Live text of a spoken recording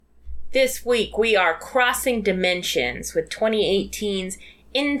This week we are crossing dimensions with 2018's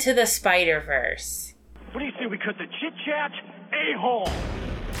Into the Spider-Verse. What do you say we cut the chit-chat a-hole?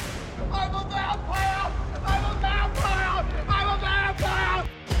 I'm a vampire! I'm a vampire! I'm a vampire!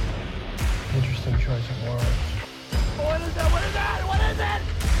 Interesting choice of words. What is that? What is that? What is it?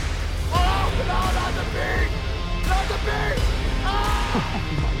 Oh, no, not the beak! Not the beak! Ah!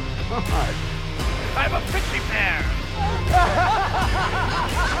 Oh my god. I'm a pixie pear!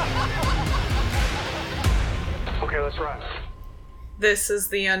 Okay, let's run. This is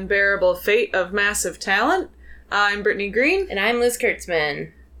The Unbearable Fate of Massive Talent. I'm Brittany Green. And I'm Liz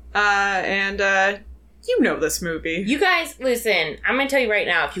Kurtzman. You know this movie. You guys, listen, I'm going to tell you right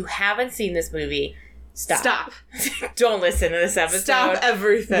now, if you haven't seen this movie, stop. Don't listen to this episode. Stop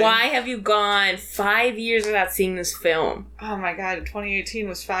everything. Why have you gone 5 years without seeing this film? Oh my god, 2018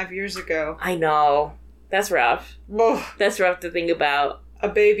 was 5 years ago. I know. That's rough. Ugh. That's rough to think about. A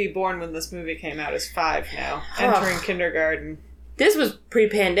baby born when this movie came out is 5 now. Entering kindergarten. This was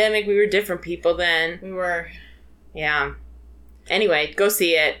pre-pandemic. We were different people then. We were. Yeah. Anyway, go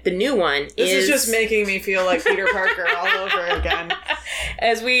see it. The new one This is just making me feel like Peter Parker all over again.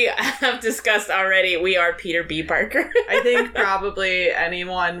 As we have discussed already, we are Peter B. Parker. I think probably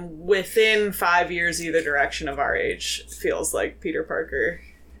anyone within 5 years either direction of our age feels like Peter Parker.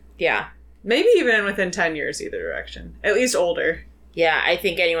 Yeah. Maybe even within 10 years either direction. At least older. Yeah, I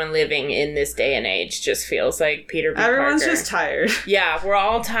think anyone living in this day and age just feels like Peter B. Everyone's Parker. just tired. Yeah, we're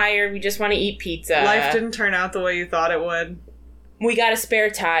all tired. We just want to eat pizza. Life didn't turn out the way you thought it would. We got a spare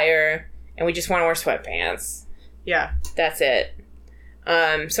tire, and we just want to wear sweatpants. Yeah. That's it.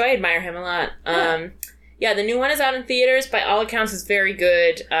 So I admire him a lot. Yeah, the new one is out in theaters. By all accounts, it's very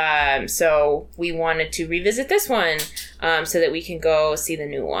good. So we wanted to revisit this one so that we can go see the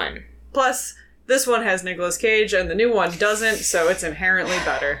new one. Plus, this one has Nicolas Cage, and the new one doesn't, so it's inherently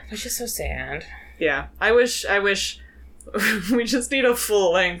better. Which is so sad. Yeah. I wish we just need a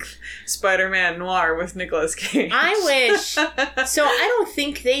full-length Spider-Man noir with Nicolas Cage. I wish. So I don't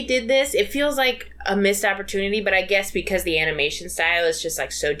think they did this. It feels like a missed opportunity, but I guess because the animation style is just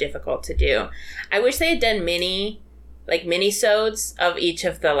like so difficult to do. I wish they had done mini-sodes of each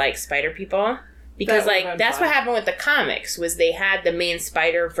of the like spider people. Because like that's what happened with the comics was they had the main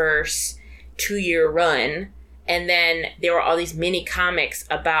Spider-Verse 2-year run, and then there were all these mini comics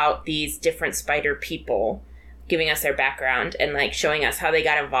about these different spider people giving us their background and like showing us how they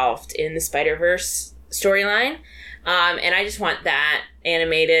got involved in the Spider-Verse storyline. And I just want that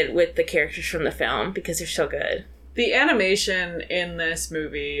animated with the characters from the film because they're so good. The animation in this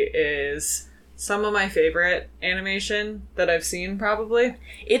movie is some of my favorite animation that I've seen, probably.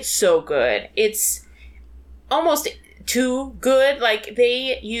 It's so good. It's almost too good. Like,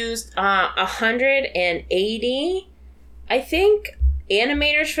 they used 180, I think,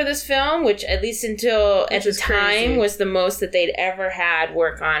 animators for this film, which at least until at the time was the most that they'd ever had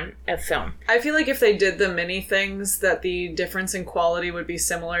work on a film. I feel like if they did the mini things, that the difference in quality would be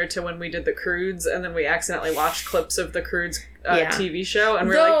similar to when we did the Croods, and then we accidentally watched clips of the Croods TV show, and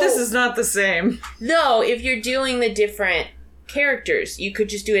we're like, this is not the same. Though, if you're doing the different characters, you could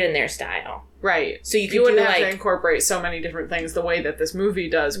just do it in their style. Right. So you wouldn't do have to incorporate so many different things the way that this movie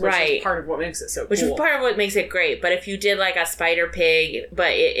does, which is part of what makes it so cool. Which is part of what makes it great. But if you did like a Spider-Pig,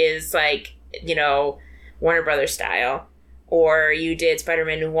 but it is like, you know, Warner Brothers style, or you did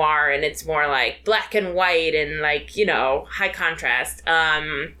Spider-Man Noir and it's more like black and white and like, you know, high contrast,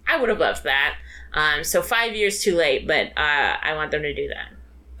 I would have loved that. So 5 years too late, but I want them to do that.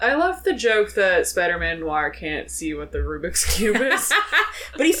 I love the joke that Spider-Man Noir can't see what the Rubik's Cube is.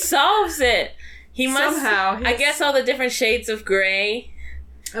 But he solves it. He must. Somehow. I guess all the different shades of gray.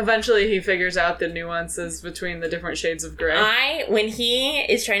 Eventually he figures out the nuances between the different shades of gray. When he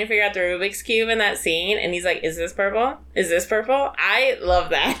is trying to figure out the Rubik's Cube in that scene, and he's like, is this purple? Is this purple? I love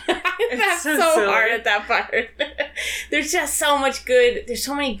that. That's so hard at that part. There's just so much good, there's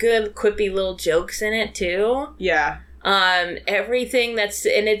so many good quippy little jokes in it, too. Yeah. Everything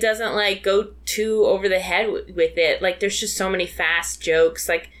and it doesn't like go too over the head with it. Like there's just so many fast jokes,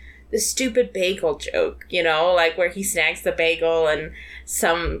 like the stupid bagel joke, you know, like where he snags the bagel and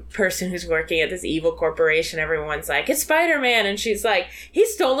some person who's working at this evil corporation, everyone's like, it's Spider-Man, and she's like, he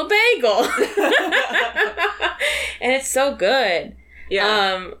stole a bagel. And it's so good.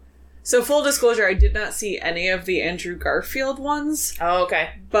 Yeah. So full disclosure, I did not see any of the Andrew Garfield ones. Oh,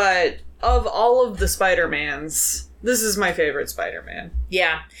 okay. But of all of the Spider-Mans, this is my favorite Spider-Man.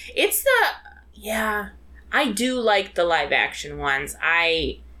 Yeah. I do like the live action ones.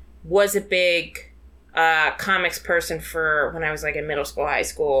 I was a big comics person for when I was like in middle school, high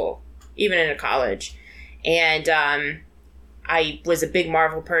school, even into college. And I was a big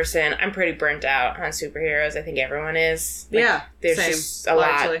Marvel person. I'm pretty burnt out on superheroes. I think everyone is. Like, there's same, just a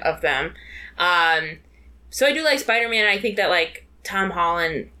lot of them. So I do like Spider-Man. I think that, like, Tom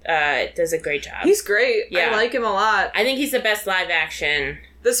Holland does a great job. He's great. Yeah. I like him a lot. I think he's the best live action.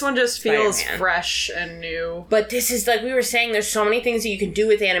 This one just feels Spider-Man. fresh and new. But this is, like we were saying, there's so many things that you can do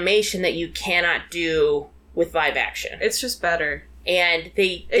with animation that you cannot do with live action. It's just better. And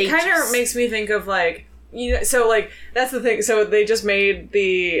it kind of makes me think of, like, you know, so, like, that's the thing. So they just made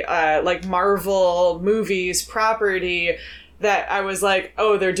the, like, Marvel movies property that I was like,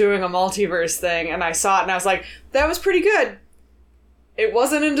 oh, they're doing a multiverse thing. And I saw it and I was like, that was pretty good. It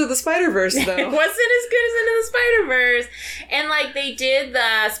wasn't Into the Spider-Verse, though. It wasn't as good as Into the Spider-Verse. And, like, they did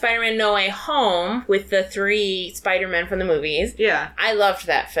the Spider-Man No Way Home with the 3 Spider-Men from the movies. Yeah. I loved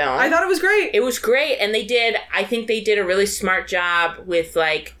that film. I thought it was great. It was great. And I think they did a really smart job with,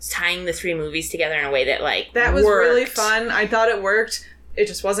 like, tying the 3 movies together in a way that, like, that was worked. really fun. I thought it worked. It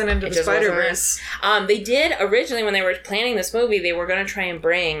just wasn't Into the Spider-Verse. They did, originally, when they were planning this movie, they were going to try and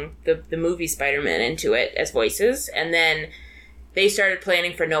bring the movie Spider-Man into it as voices. And then they started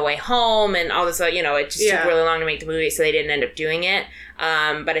planning for No Way Home and all this, you know, it just took really long to make the movie, so they didn't end up doing it.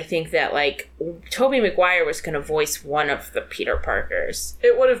 But I think that, like, Tobey Maguire was going to voice one of the Peter Parkers.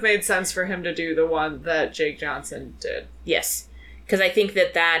 It would have made sense for him to do the one that Jake Johnson did. Yes. Because I think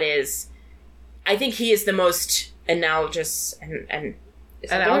I think he is the most analogous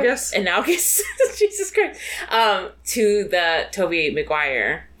analogous? Jesus Christ. To the Tobey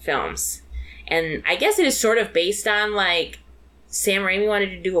Maguire films. And I guess it is sort of based on, like, Sam Raimi wanted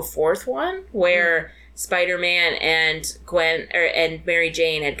to do a 4th one where Spider-Man and Gwen and Mary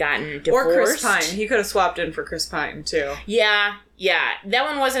Jane had gotten divorced. Or Chris Pine. He could have swapped in for Chris Pine, too. Yeah. That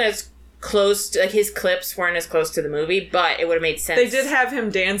one wasn't as close to, like, his clips weren't as close to the movie, but it would have made sense. They did have him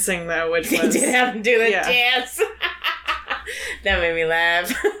dancing, though, which was... They did have him do the dance. That made me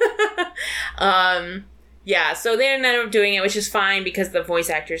laugh. So they ended up doing it, which is fine because the voice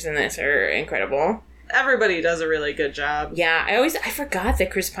actors in this are incredible. Everybody does a really good job. Yeah, I forgot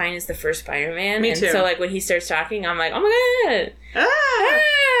that Chris Pine is the first Spider-Man. Me too. And so, like, when he starts talking, I'm like, oh my god!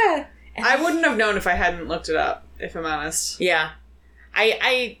 Ah! I wouldn't have known if I hadn't looked it up, if I'm honest. Yeah.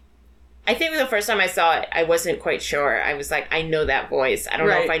 I think the first time I saw it, I wasn't quite sure. I was like, I know that voice. I don't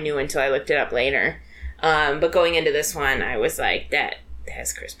know if I knew until I looked it up later. But going into this one, I was like,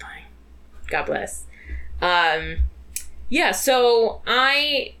 that's Chris Pine. God bless. So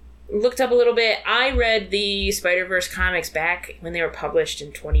I looked up a little bit. I read the Spider-Verse comics back when they were published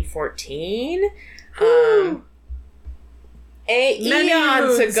in 2014.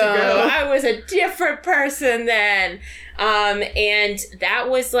 Eons ago. I was a different person then. And that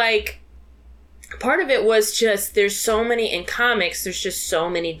was like, part of it was just, there's so many, in comics, there's just so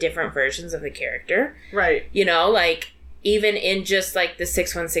many different versions of the character. Right. You know, like, even in just, like, the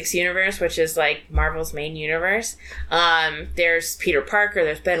 616 universe, which is, like, Marvel's main universe, there's Peter Parker,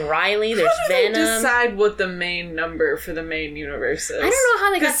 there's Ben Reilly, there's Venom. How do they decide what the main number for the main universe is? I don't know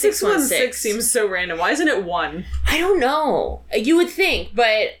how they got 616. 616 seems so random. Why isn't it 1? I don't know. You would think,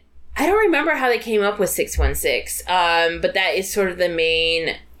 but I don't remember how they came up with 616. But that is sort of the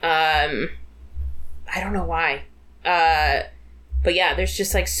main, I don't know why. But yeah, there's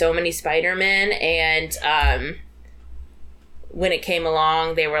just, like, so many Spider-Men, and, when it came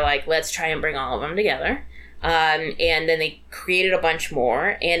along, they were like, let's try and bring all of them together. And then they created a bunch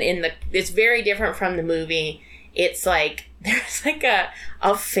more. And it's very different from the movie. It's like, there's like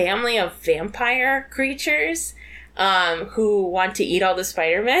a family of vampire creatures who want to eat all the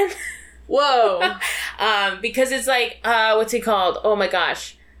Spider-Men. Whoa. Because it's like, what's it called? Oh my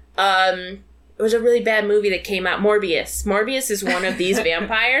gosh. It was a really bad movie that came out. Morbius. Morbius is one of these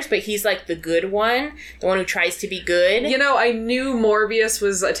vampires, but he's like the good one. The one who tries to be good. You know, I knew Morbius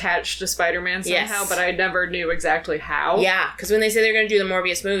was attached to Spider-Man somehow, but I never knew exactly how. Yeah, because when they said they were going to do the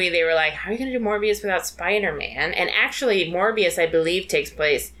Morbius movie, they were like, how are you going to do Morbius without Spider-Man? And actually, Morbius, I believe, takes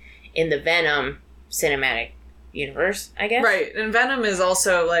place in the Venom cinematic universe, I guess. Right, and Venom is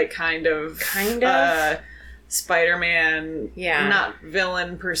also, like, kind of Spider-Man, not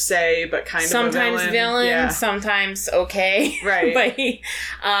villain per se, but kind sometimes of a villain. Sometimes okay. Right. But he,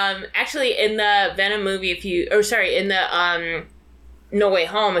 actually, in the Venom movie, in the No Way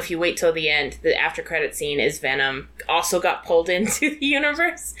Home, if you wait till the end, the after credit scene is Venom also got pulled into the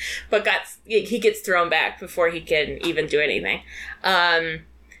universe, but he gets thrown back before he can even do anything.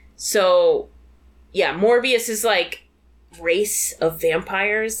 So, yeah, Morbius is like race of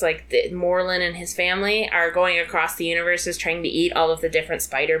vampires, like Morlun and his family are going across the universes trying to eat all of the different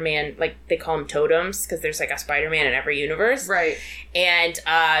Spider-Man, like they call them totems because there's like a Spider-Man in every universe. Right. And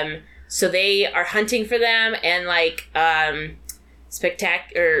So they are hunting for them, and like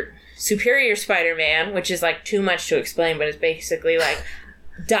Superior Spider-Man, which is like too much to explain, but it's basically like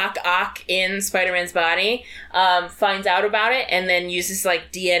Doc Ock in Spider-Man's body, finds out about it and then uses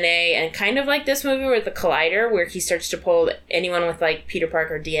like DNA, and kind of like this movie with the Collider, where he starts to pull anyone with like Peter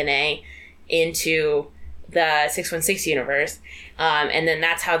Parker DNA into the 616 universe, and then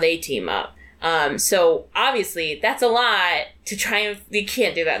that's how they team up. So obviously that's a lot to try and, you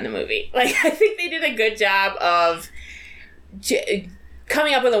can't do that in the movie. Like, I think they did a good job of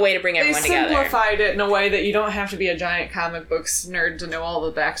coming up with a way to bring everyone together. They simplified it in a way that you don't have to be a giant comic books nerd to know all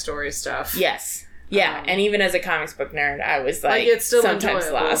the backstory stuff. Yes. Yeah, and even as a comics book nerd, I was like it's still sometimes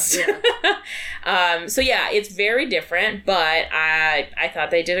enjoyable. lost. Yeah. So yeah, it's very different, but I thought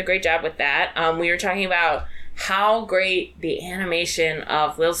they did a great job with that. We were talking about how great the animation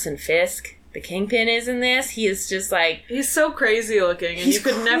of Wilson Fisk, the Kingpin, is in this. He is just like, he's so crazy looking, and he's you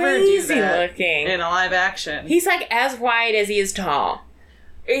could never do that looking in a live action. He's like as wide as he is tall.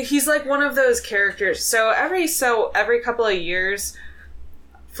 He's like one of those characters. So every couple of years,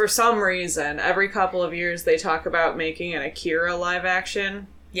 for some reason, every couple of years they talk about making an Akira live action.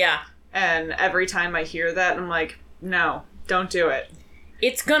 Yeah. And every time I hear that, I'm like, no, don't do it.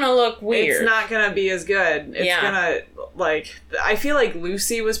 It's gonna look weird. It's not gonna be as good. It's gonna, like, I feel like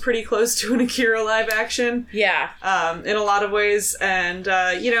Lucy was pretty close to an Akira live action. Yeah. In a lot of ways. And,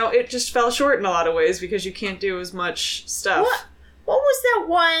 it just fell short in a lot of ways because you can't do as much stuff. What was that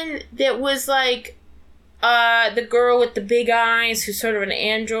one that was like the girl with the big eyes who's sort of an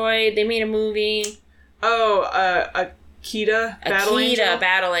android? They made a movie. Oh, Akita Battle Angel? Akita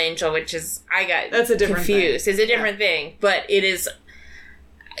Battle Angel, which is, That's a different confused. thing. It's a different thing, but it is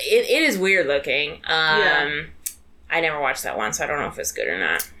weird looking. I never watched that one, so I don't know if it's good or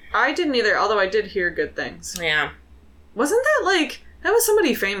not. I didn't either, although I did hear good things. Yeah. Wasn't that like... That was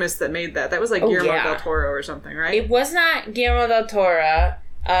somebody famous that made that. That was like Guillermo del Toro or something, right? It was not Guillermo del Toro.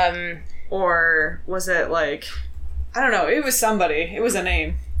 Or was it like... I don't know. It was somebody. It was a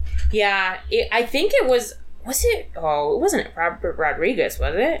name. Yeah. I think it was... Was it... Oh, it wasn't Robert Rodriguez,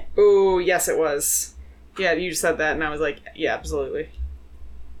 was it? Ooh, yes it was. Yeah, you just said that and I was like, yeah, absolutely.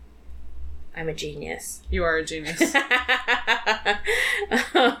 I'm a genius. You are a genius. I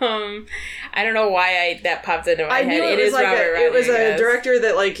don't know why that popped into my head. It is like Robert Rodriguez. It was a director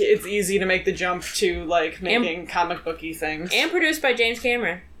that, like, it's easy to make the jump to, like, making comic booky things. And produced by James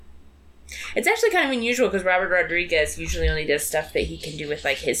Cameron. It's actually kind of unusual because Robert Rodriguez usually only does stuff that he can do with,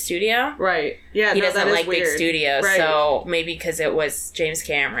 like, his studio. Right. Yeah, he doesn't like weird. big studios, right. So maybe because it was James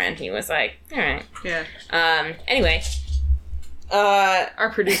Cameron, he was like, all right. Yeah. Anyway. Our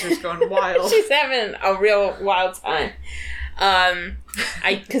producer's going wild. She's having a real wild time.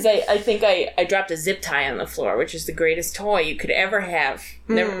 Because I think I dropped a zip tie on the floor, which is the greatest toy you could ever have.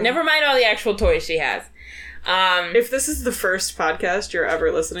 Never mind all the actual toys she has. If this is the first podcast you're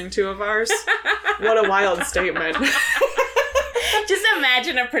ever listening to of ours, what a wild statement. Just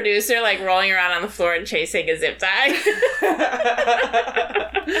imagine a producer like rolling around on the floor and chasing a zip tie.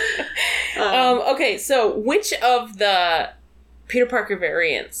 Okay, so which of the Peter Parker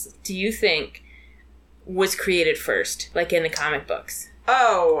variants do you think was created first, like in the comic books?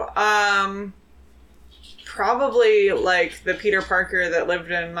 Probably like the Peter Parker that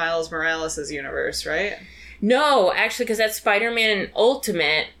lived in Miles Morales' universe, right? No, actually, because that's Spider-Man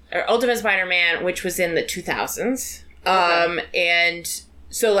Ultimate Spider-Man, which was in the 2000s. Okay. And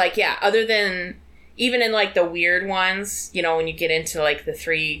so, like, yeah, other than, even in, like, the weird ones, you know, when you get into, like, the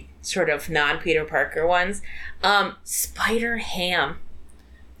three sort of non-Peter Parker ones, Spider-Ham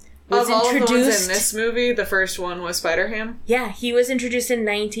was introduced. Of all the ones in this movie, the first one was Spider-Ham? Yeah, he was introduced in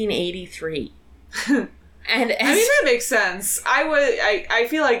 1983. And I mean, that makes sense. I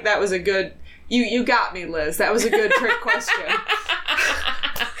feel like that was a good... You got me, Liz. That was a good trick question.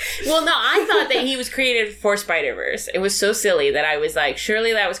 Well, no, I thought that he was created for Spider-Verse. It was so silly that I was like,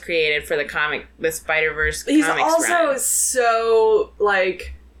 surely that was created for the Spider-Verse He's comics also run. So,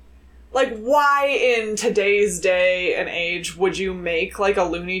 like, why in today's day and age would you make, like, a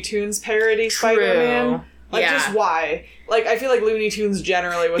Looney Tunes parody Spider-Man? Like, yeah. just why? Like, I feel like Looney Tunes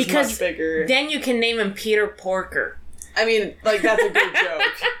generally was much bigger. Then you can name him Peter Porker. I mean, like, that's a good joke,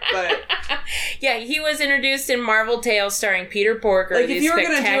 but... Yeah, he was introduced in Marvel Tales starring Peter Porker, like, the if you were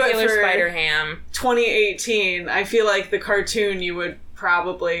spectacular gonna do it for Spider-Ham. 2018, I feel like the cartoon you would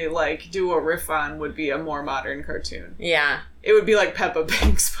probably, like, do a riff on would be a more modern cartoon. Yeah. It would be like Peppa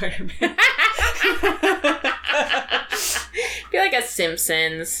Pig Spider-Man. Be like a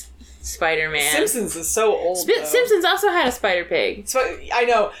Simpsons Spider-Man. Simpsons is so old, Simpsons also had a Spider-Pig. So, I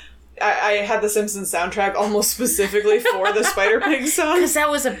know. I had the Simpsons soundtrack almost specifically for the Spider-Pig song. Because that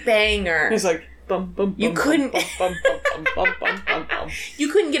was a banger. It's like, bum, bum, You bum, couldn't- bum, bum, bum, bum, bum, bum, bum, bum.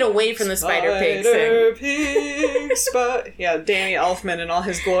 You couldn't get away from the Spider-Pig thing. Spider-Pig, yeah, Danny Elfman in all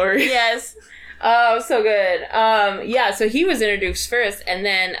his glory. Yes. Oh, so good. Yeah, so he was introduced first, and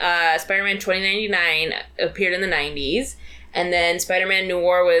then Spider-Man 2099 appeared in the 90s, and then Spider-Man New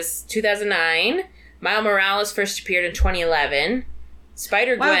War was 2009. Miles Morales first appeared in 2011.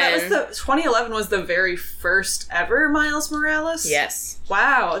 Spider-Gwen... Wow, that was 2011 was the very first ever Miles Morales? Yes.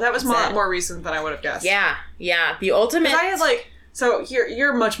 Wow, that was That's it. more recent than I would have guessed. Yeah, yeah. The ultimate... 'Cause I had like... So,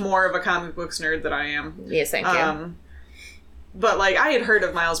 you're much more of a comic books nerd than I am. Yes, thank you. But, like, I had heard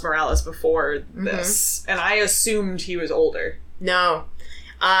of Miles Morales before this, and I assumed he was older. No.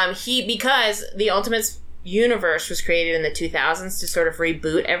 Because the Ultimate Universe was created in the 2000s to sort of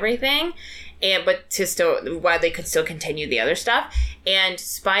reboot everything, but to still, while they could still continue the other stuff. And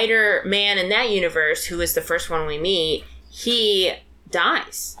Spider-Man in that universe, who is the first one we meet, he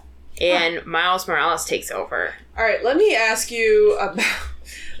dies. And Miles Morales takes over. All right, let me ask you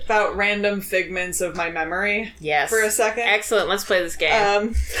about random figments of my memory. Yes. For a second. Excellent. Let's play this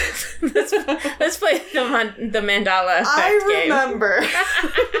game. Let's play the Mandala effect game.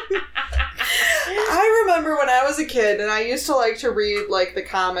 I remember when I was a kid, and I used to like to read like the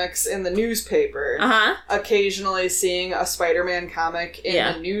comics in the newspaper. Occasionally seeing a Spider-Man comic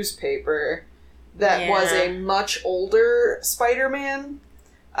in the newspaper that was a much older Spider-Man.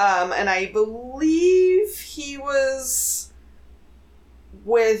 And I believe he was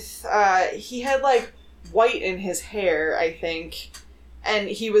with, he had like white in his hair, I think. And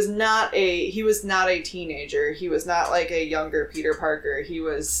he was not a teenager. He was not like a younger Peter Parker. He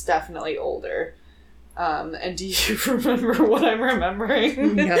was definitely older. And do you remember what I'm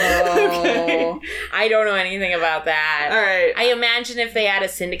remembering? No. Okay. I don't know anything about that. All right. I imagine if they had a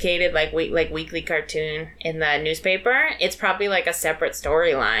syndicated weekly cartoon in the newspaper, it's probably like a separate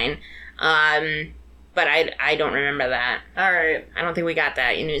storyline. But I don't remember that. All right. I don't think we got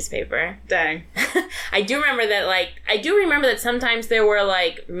that in newspaper. Dang. I do remember that sometimes there were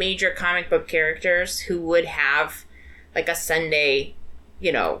like major comic book characters who would have like a Sunday,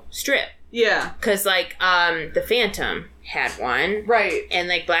 strip. Yeah. Because, the Phantom had one. Right.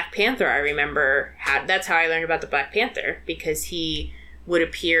 And, Black Panther, I remember, that's how I learned about the Black Panther, because he would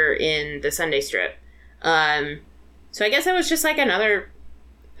appear in the Sunday strip. So I guess it was just,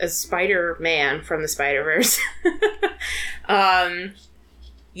 a Spider-Man from the Spider-Verse.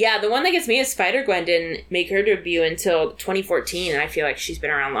 Yeah, the one that gets me is Spider-Gwen didn't make her debut until 2014, and I feel like she's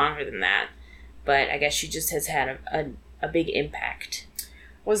been around longer than that. But I guess she just has had a big impact.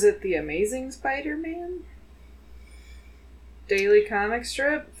 Was it The Amazing Spider-Man? Daily comic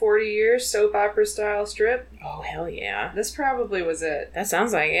strip? 40 years, soap opera style strip? Oh, hell yeah. This probably was it. That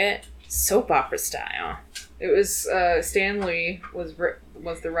sounds like it. Soap opera style. It was, Stan Lee was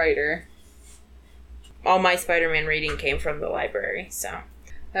the writer. All my Spider-Man reading came from the library, so.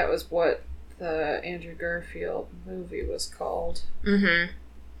 That was what the Andrew Garfield movie was called. Mm-hmm.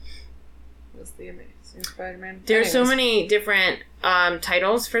 Was The Amazing Spider-Man? There's so many different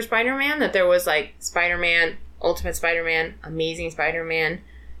titles for Spider-Man that there was Spider-Man, Ultimate Spider-Man, Amazing Spider-Man,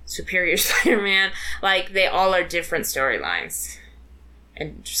 Superior Spider-Man. They all are different storylines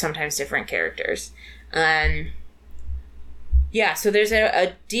and sometimes different characters. Yeah, so there's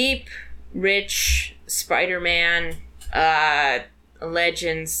a deep, rich Spider-Man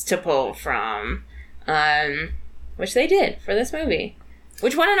legends to pull from, which they did for this movie,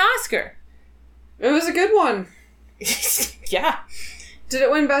 which won an Oscar. It was a good one. Yeah. Did it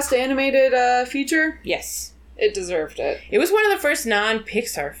win Best Animated Feature? Yes. It deserved it. It was one of the first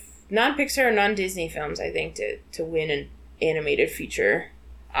non-Pixar, non-Disney films, I think, to win an animated feature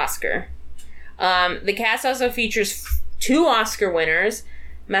Oscar. The cast also features 2 Oscar winners,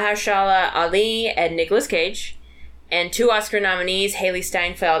 Mahershala Ali and Nicolas Cage, and 2 Oscar nominees, Haley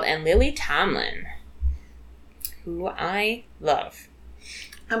Steinfeld and Lily Tomlin, who I love.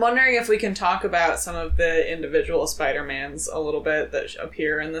 I'm wondering if we can talk about some of the individual Spider-Mans a little bit that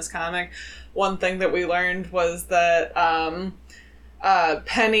appear in this comic. One thing that we learned was that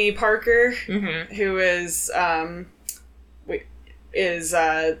Penny Parker, who is the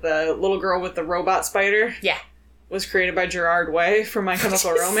little girl with the robot spider, was created by Gerard Way from My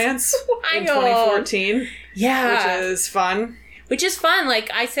Chemical Romance in 2014. Yeah. Which is fun.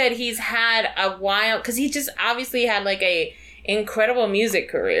 Like I said, he's had a while, because he just obviously had a incredible music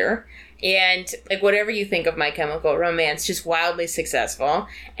career, and whatever you think of My Chemical Romance, just wildly successful,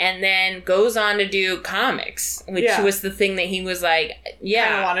 and then goes on to do comics, which was the thing that he was I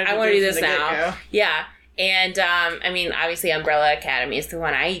want to do this now. Yeah, And, I mean, obviously Umbrella Academy is the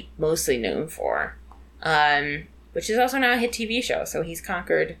one I mostly knew him for. Which is also now a hit TV show, so he's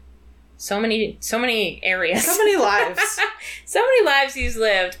conquered so many areas. So many lives. So many lives he's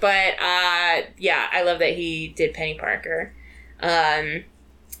lived, but, yeah, I love that he did Penny Parker.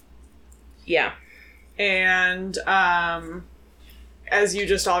 Yeah. And, as you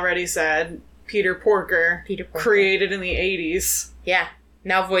just already said, Peter Porker. Created in the 80s. Yeah.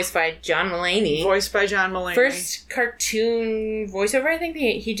 Now voiced by John Mulaney. Voiced by John Mulaney. First cartoon voiceover, I think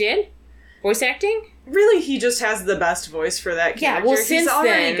he did. Voice acting? Really, he just has the best voice for that character. Yeah, well, since he's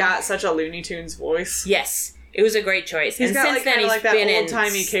already then, got such a Looney Tunes voice. Yes. It was a great choice. He's and got since like, then, kind of he's like been that in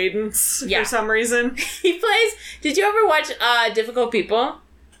old-timey cadence Yeah. for some reason. He plays... Did you ever watch Difficult People?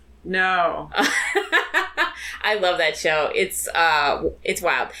 No. I love that show. It's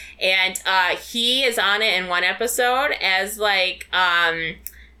wild. And he is on it in one episode as like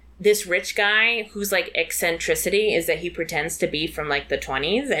this rich guy whose like eccentricity is that he pretends to be from like the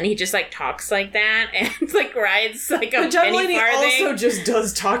 20s, and he just like talks like that and like rides like a But John penny Mulaney farthing. also just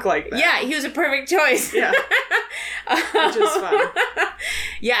does talk like that. Yeah, he was a perfect choice. Yeah. Which is fun.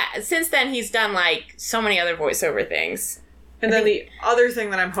 Yeah, since then he's done like so many other voiceover things. And then the other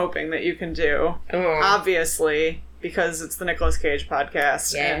thing that I'm hoping that you can do, obviously, because it's the Nicolas Cage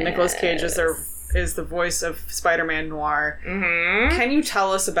podcast, and Nicolas Cage is the voice of Spider-Man Noir. Mm-hmm. Can you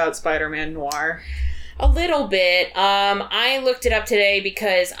tell us about Spider-Man Noir? A little bit. I looked it up today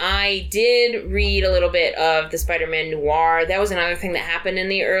because I did read a little bit of the Spider-Man Noir. That was another thing that happened in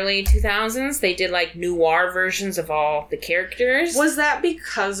the early 2000s. They did like noir versions of all the characters. Was that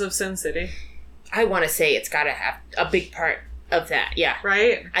because of Sin City? I want to say it's got to have a big part of that, yeah.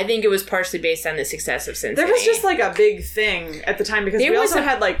 Right? I think it was partially based on the success of Sin City. There was just like a big thing at the time because we also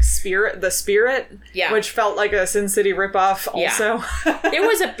had like The Spirit, yeah, which felt like a Sin City ripoff also. Yeah. There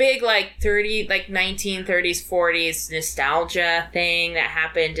was a big like 1930s, 40s nostalgia thing that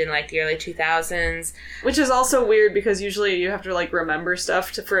happened in like the early 2000s. Which is also weird because usually you have to like remember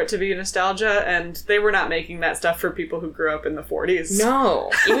stuff for it to be nostalgia, and they were not making that stuff for people who grew up in the 40s.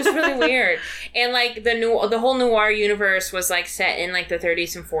 No, it was really weird. And like the whole noir universe was like set in like the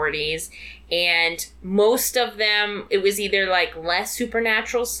 30s and 40s, and most of them it was either like less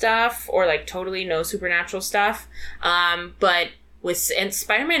supernatural stuff or like totally no supernatural stuff. But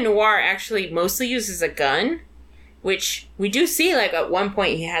Spider-Man Noir actually mostly uses a gun, which we do see like at one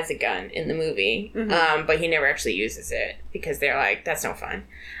point he has a gun in the movie, but he never actually uses it because they're like, that's no fun.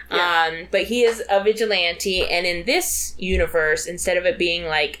 Yeah. But he is a vigilante, and in this universe, instead of it being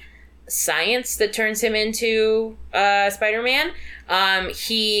like science that turns him into Spider-Man,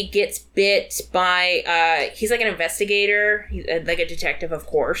 he gets bit by he's like an investigator, like a detective, of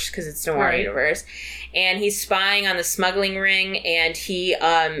course, because it's Noir universe, and he's spying on the smuggling ring, and he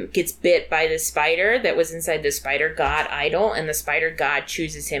gets bit by the spider that was inside the spider god idol, and the spider god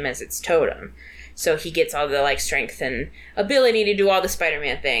chooses him as its totem. So he gets all the like strength and ability to do all the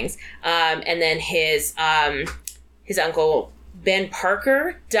Spider-Man things. And then his uncle Ben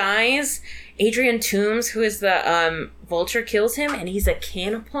Parker dies. Adrian Toomes, who is the Vulture, kills him, and he's a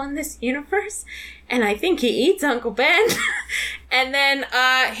cannibal in this universe. And I think he eats Uncle Ben. And then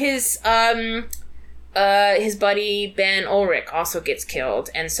his buddy Ben Ulrich also gets killed,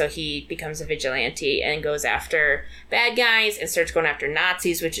 and so he becomes a vigilante and goes after bad guys and starts going after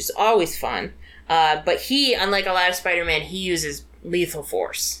Nazis, which is always fun. But he, unlike a lot of Spider-Man, he uses lethal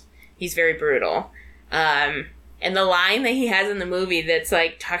force. He's very brutal. And the line that he has in the movie that's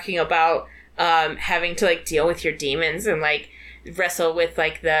like talking about having to like deal with your demons and like wrestle with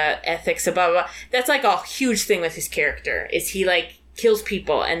like the ethics of blah, blah, blah. That's like a huge thing with his character, is he like kills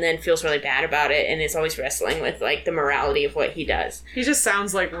people and then feels really bad about it and is always wrestling with like the morality of what he does. He just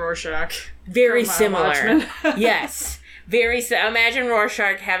sounds like Rorschach. Very similar. Yes. Very imagine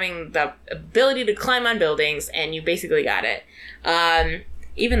Rorschach having the ability to climb on buildings, and you basically got it.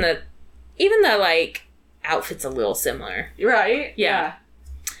 Even the like outfit's a little similar. Right? Yeah.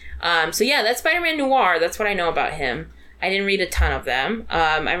 So yeah, that's Spider-Man Noir. That's what I know about him. I didn't read a ton of them.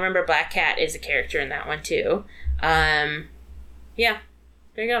 I remember Black Cat is a character in that one too. Yeah.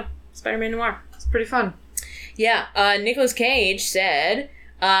 There you go. Spider-Man Noir. It's pretty fun. Yeah. Nicolas Cage said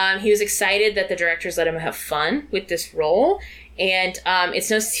he was excited that the directors let him have fun with this role. And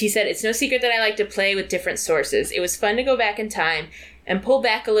he said, it's no secret that I like to play with different sources. It was fun to go back in time and pull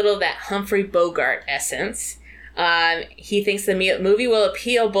back a little of that Humphrey Bogart essence. He thinks the movie will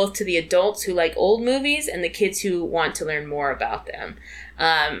appeal both to the adults who like old movies and the kids who want to learn more about them.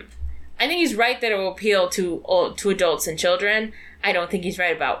 I think he's right that it will appeal to adults and children. I don't think he's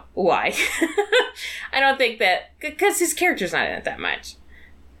right about why. I don't think that... Because his character's not in it that much.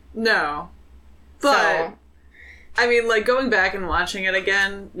 No. But, So, I mean, like, going back and watching it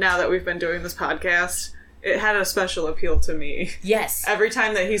again, now that we've been doing this podcast, it had a special appeal to me. yes. Every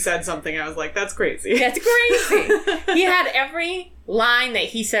time that he said something, I was like, that's crazy. That's crazy. He had every line that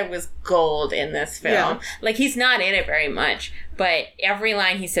he said was gold in this film. Yeah. Like, he's not in it very much, but every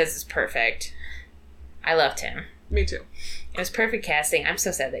line he says is perfect. I loved him. Me too. It was perfect casting. I'm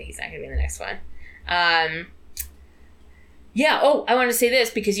so sad that he's not going to be in the next one. Yeah, I wanted to say this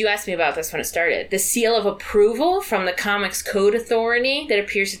because you asked me about this when it started. The seal of approval from the Comics Code Authority that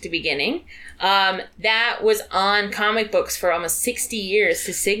appears at the beginning, that was on comic books for almost 60 years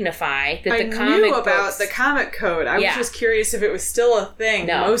to signify that the comic I knew about books... the comic code. I Yeah. was just curious if it was still a thing,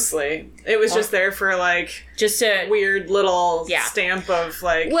 No. mostly. It was just there for, like, Just a weird little Yeah. stamp of,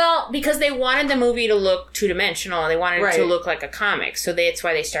 like... Well, because they wanted the movie to look two-dimensional. They wanted it to Right. look like a comic. So that's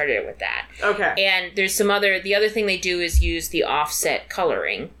why they started it with that. Okay. And there's the other thing they do is use the offset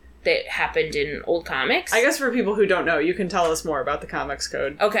coloring that happened in old comics. I guess for people who don't know, you can tell us more about the Comics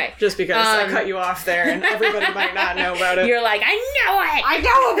Code. Okay. Just because I cut you off there and everybody might not know about it. You're like, I know it! I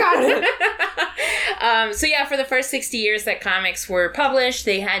know about it! So yeah, for the first 60 years that comics were published,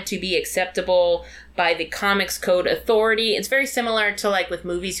 they had to be acceptable by the Comics Code Authority. It's very similar to, like, with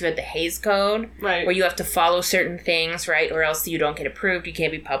movies, you had the Hays Code, Right. where you have to follow certain things, right, or else you don't get approved, you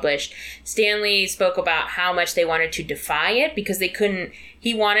can't be published. Stanley spoke about how much they wanted to defy it, because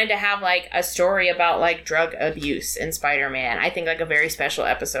he wanted to have, like, a story about, like, drug abuse in Spider-Man. I think, like, a very special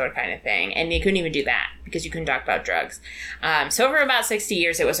episode kind of thing, and they couldn't even do that, because you couldn't talk about drugs. So for about 60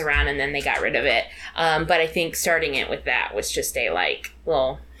 years it was around, and then they got rid of it. But I think starting it with that was just a, like,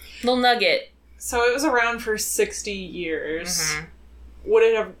 little nugget. So it was around for 60 years. Mm-hmm. Would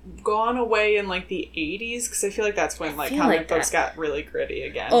it have gone away in, like, the 80s? Because I feel like that's when, like, feel comic like books that. got really gritty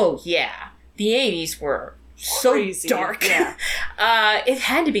again. Oh, yeah. The 80s were so Crazy. dark. Yeah. It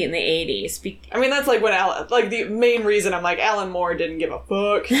had to be in the 80s. I mean, that's, like, when the main reason I'm like, Alan Moore didn't give a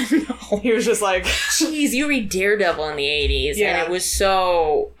fuck. No. He was just like... Jeez, you read Daredevil in the 80s, Yeah. and it was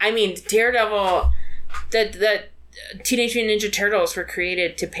so... I mean, Daredevil... The Teenage Mutant Ninja Turtles were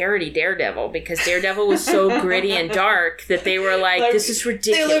created to parody Daredevil, because Daredevil was so gritty and dark that they were like, this is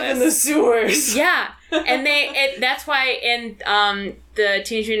ridiculous. They live in the sewers. Yeah, and that's why in the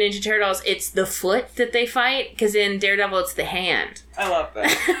Teenage Mutant Ninja Turtles, it's the foot that they fight, because in Daredevil, it's the hand. I love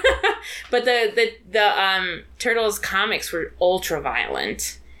that. But the Turtles comics were ultra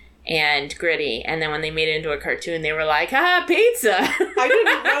violent and gritty, and then when they made it into a cartoon, they were like, haha, pizza. I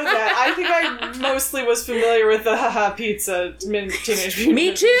didn't know that. I think I mostly was familiar with the haha pizza Teenage Mutant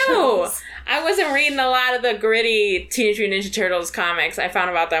Me Ninja too. Turtles. I wasn't reading a lot of the gritty Teenage Mutant Ninja Turtles comics. I found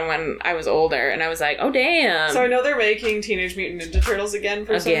about them when I was older, and I was like, oh, damn. So I know they're making Teenage Mutant Ninja Turtles again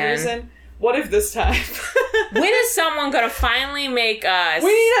for some reason. What if this time? When is someone going to finally make us... We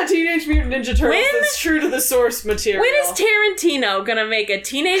need a Teenage Mutant Ninja Turtles that's true to the source material. When is Tarantino going to make a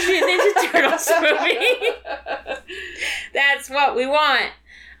Teenage Mutant Ninja Turtles movie? That's what we want.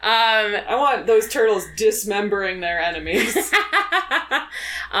 I want those turtles dismembering their enemies.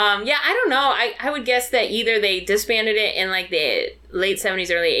 Yeah, I don't know. I would guess that either they disbanded it in, like, the late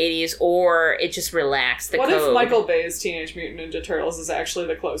 70s, early 80s, or it just relaxed the What code. if Michael Bay's Teenage Mutant Ninja Turtles is actually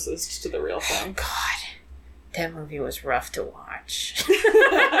the closest to the real thing? God, that movie was rough to watch.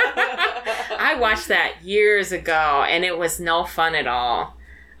 I watched that years ago, and it was no fun at all.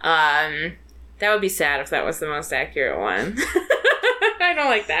 That would be sad if that was the most accurate one. I don't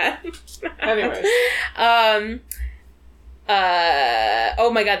like that. Anyways.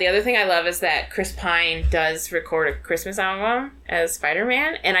 Oh my god, the other thing I love is that Chris Pine does record a Christmas album as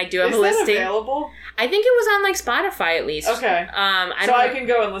Spider-Man, and I do have Is a that listing. available? I think it was on, like, Spotify at least. Okay. I can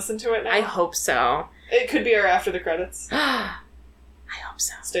go and listen to it now? I hope so. It could be our after the credits. I hope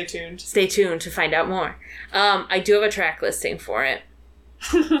so. Stay tuned. Stay tuned to find out more. I do have a track listing for it.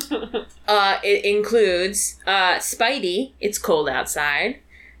 It includes Spidey, It's Cold Outside,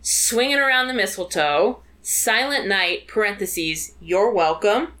 Swinging Around the Mistletoe, Silent Night, parentheses, You're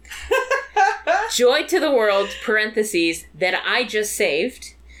Welcome, Joy to the World, parentheses, That I Just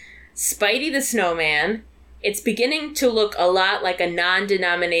Saved, Spidey the Snowman, It's Beginning to Look a Lot Like a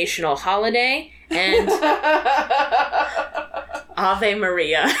Non-Denominational Holiday, and Ave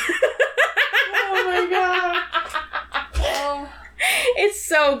Maria. Oh my god. Oh. It's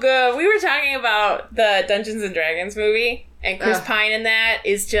so good. We were talking about the Dungeons and Dragons movie, and Chris Pine in that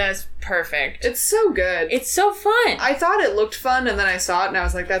is just perfect. It's so good. It's so fun. I thought it looked fun, and then I saw it, and I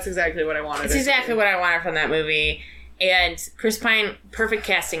was like, that's exactly what I wanted. It's exactly what I wanted from that movie. And Chris Pine, perfect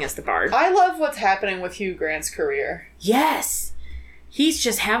casting as the Bard. I love what's happening with Hugh Grant's career. Yes. He's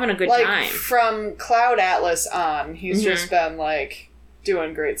just having a good Like, time. from Cloud Atlas on, he's just been, like,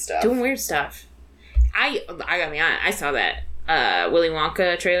 doing great stuff. Doing weird stuff. I gotta be honest, I saw that Willy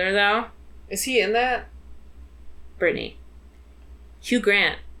Wonka trailer though. Is he in that? Brittany. Hugh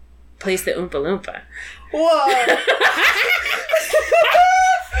Grant plays the Oompa Loompa. Whoa!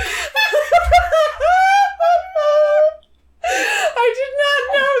 I did not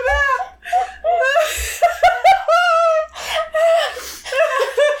know that.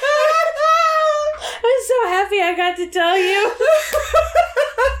 I'm so happy I got to tell you.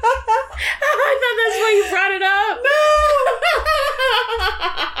 I thought that's why you brought it up.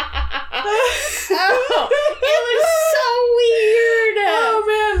 Oh, it was so weird. Oh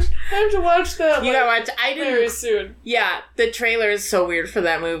man, I have to watch that. You gotta watch. I didn't. Very soon. Yeah, the trailer is so weird for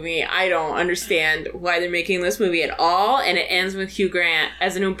that movie. I don't understand why they're making this movie at all. And it ends with Hugh Grant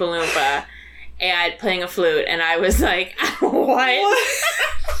as an Oompa Loompa and playing a flute. And I was like, what?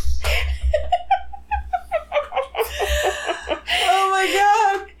 Oh my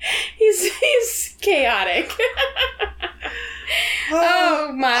god. He's chaotic.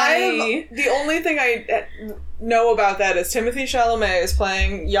 Oh my. The only thing I know about that is Timothée Chalamet is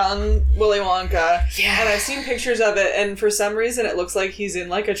playing young Willy Wonka. Yeah. And I've seen pictures of it, and for some reason it looks like he's in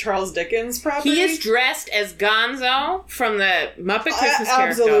like a Charles Dickens property. He is dressed as Gonzo from the Muppet Christmas Carol.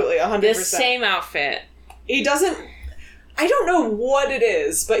 Absolutely, 100%. The same outfit. He doesn't... I don't know what it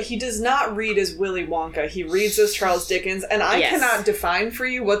is, but he does not read as Willy Wonka. He reads as Charles Dickens, and I cannot define for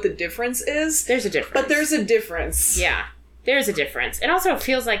you what the difference is. There's a difference. But there's a difference. Yeah, there's a difference. It also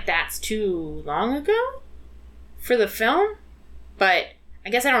feels like that's too long ago for the film, but I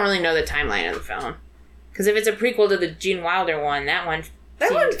guess I don't really know the timeline of the film. Because if it's a prequel to the Gene Wilder one, that one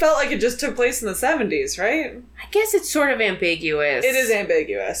felt like it just took place in the 70s, right? I guess it's sort of ambiguous. It is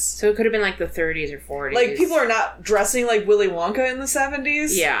ambiguous. So it could have been like the 30s or 40s. Like, people are not dressing like Willy Wonka in the 70s.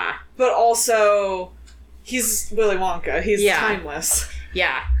 Yeah. But also, he's Willy Wonka. He's timeless.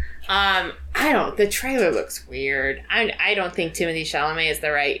 Yeah. The trailer looks weird. I don't think Timothée Chalamet is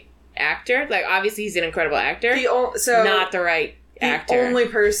the right actor. Like, obviously he's an incredible actor. Not the right actor. The only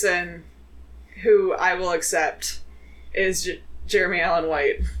person who I will accept is Jeremy Allen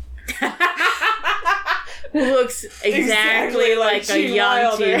White. Who looks exactly like a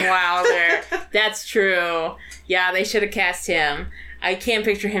young Gene Wilder. That's true. Yeah, they should have cast him. I can't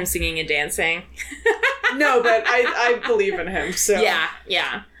picture him singing and dancing. No, but I believe in him, so...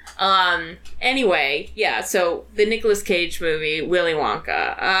 Yeah. Anyway, yeah, so the Nicolas Cage movie, Willy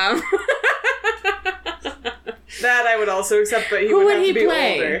Wonka. That I would also accept, but he would have to be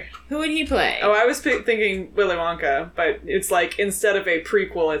older. Who would he play? Oh, I was thinking Willy Wonka, but it's like, instead of a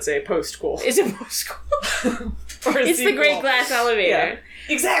prequel, it's a post-quel. It's a post-quel. It's the Great Glass Elevator. Yeah,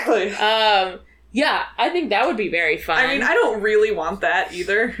 exactly. Yeah, I think that would be very fun. I mean, I don't really want that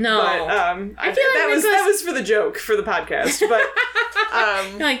either. No. But, I feel like that was for the joke, for the podcast, but...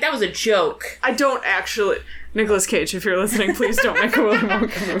 that was a joke. I don't actually... Nicolas Cage, if you're listening, please don't make a Willy Wonka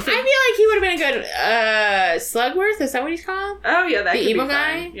movie. I feel like he would have been a good Slugworth. Is that what he's called? Oh yeah, that the could evil be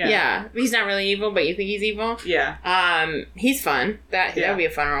guy. Fine. Yeah, he's not really evil, but you think he's evil. Yeah. He's fun. That would be a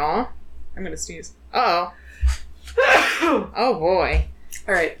fun role. I'm gonna sneeze. Oh. Oh boy.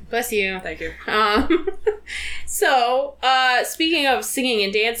 All right. Bless you. Thank you. So, speaking of singing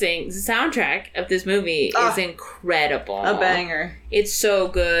and dancing, the soundtrack of this movie is incredible. A banger. It's so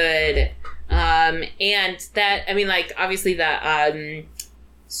good. And that, I mean, like, obviously the,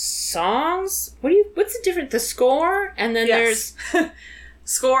 songs, what's the difference? The score? And then there's...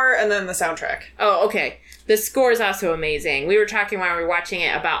 Score and then the soundtrack. Oh, okay. The score is also amazing. We were talking while we were watching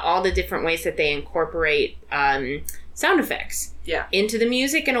it about all the different ways that they incorporate, sound effects. Yeah. Into the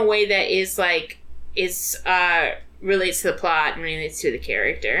music in a way that is, like, relates to the plot and relates to the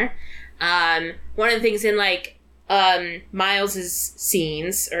character. One of the things in, like, Miles's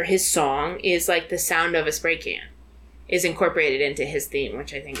scenes, or his song, is like the sound of a spray can is incorporated into his theme,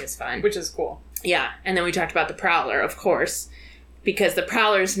 which I think is fun. Which is cool. Yeah. And then we talked about the Prowler, of course, because the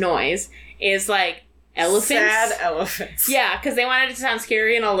Prowler's noise is like elephants. Sad elephants. Yeah, because they wanted it to sound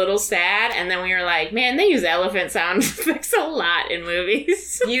scary and a little sad, and then we were like, man, they use elephant sound effects a lot in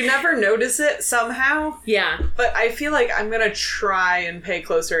movies. You never notice it somehow. Yeah. But I feel like I'm going to try and pay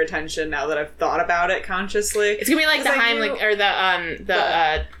closer attention now that I've thought about it consciously. It's going to be like the Heimlich, or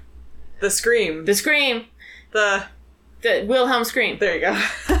the Scream. The Scream. The Wilhelm Scream. There you go.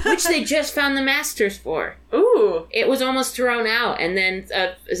 Which they just found the masters for. Ooh. It was almost thrown out, and then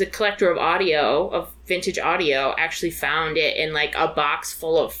as a collector of audio, of vintage audio, actually found it in like a box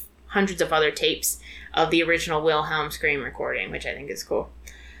full of hundreds of other tapes of the original Wilhelm Scream recording, which I think is cool.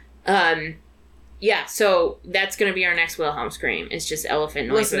 Yeah, so that's going to be our next Wilhelm scream. It's just elephant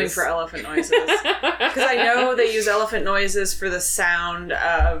noises. Listening for elephant noises. Because I know they use elephant noises for the sound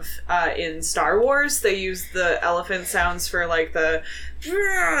of, in Star Wars, they use the elephant sounds for, like, the,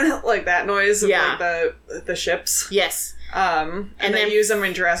 like that noise of, like, the ships. Yes. And then they use them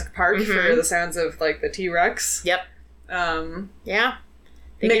in Jurassic Park for the sounds of, like, the T-Rex. Yep. Yeah.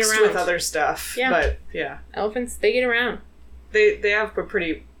 They mixed with other stuff. Yeah. But, yeah. Elephants, they get around. They have a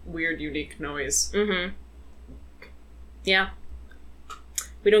pretty weird, unique noise. Mm-hmm. Yeah.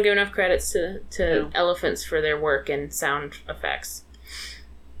 We don't give enough credits to elephants for their work in sound effects.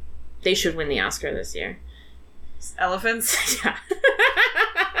 They should win the Oscar this year. Elephants? Yeah.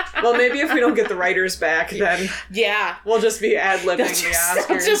 Well, maybe if we don't get the writers back, then we'll just be ad-libbing the Oscars.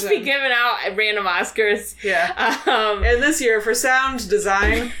 They'll just be giving out random Oscars. Yeah. And this year, for sound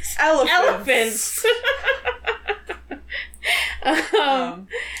design, elephants.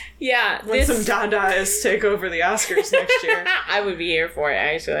 Yeah. When some Dadaists take over the Oscars next year. I would be here for it,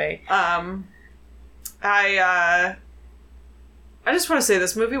 actually. I just want to say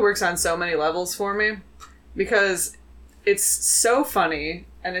this movie works on so many levels for me because it's so funny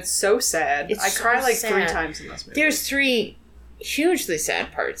and it's so sad. I cry like 3 times in this movie. There's 3 hugely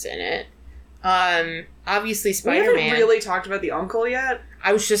sad parts in it. Obviously Spider-Man. We haven't really talked about the uncle yet.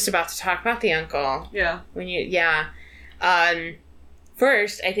 I was just about to talk about the uncle. Yeah.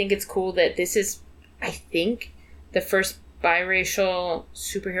 First, I think it's cool that this is, I think, the first biracial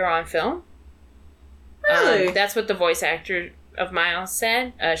superhero on film. Really? That's what the voice actor of Miles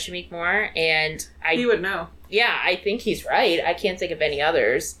said, Shameik Moore, and he would know. Yeah, I think he's right. I can't think of any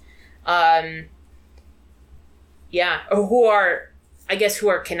others. Or who are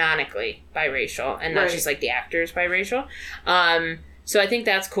canonically biracial and not just like the actors biracial. So I think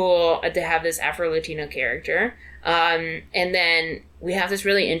that's cool to have this Afro-Latino character. And then we have this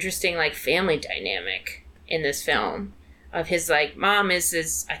really interesting like family dynamic in this film of his like mom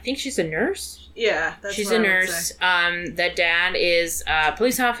is I think she's a nurse. Yeah, she's a nurse. The dad is a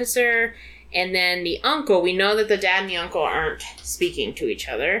police officer, and then the uncle. We know that the dad and the uncle aren't speaking to each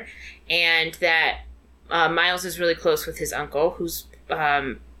other, and that Miles is really close with his uncle, who's.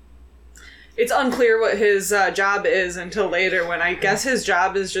 It's unclear what his job is until later, when I guess his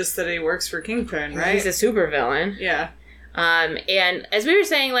job is just that he works for Kingpin, right? He's a supervillain. Yeah. And as we were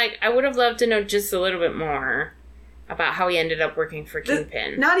saying, like, I would have loved to know just a little bit more about how he ended up working for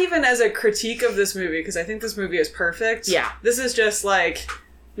Kingpin. Not even as a critique of this movie, because I think this movie is perfect. Yeah. This is just like,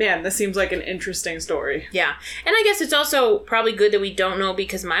 man, this seems like an interesting story. Yeah. And I guess it's also probably good that we don't know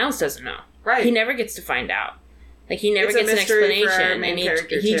because Miles doesn't know. Right. He never gets to find out. Like, he never gets an explanation, and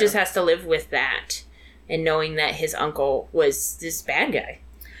he just has to live with that and knowing that his uncle was this bad guy.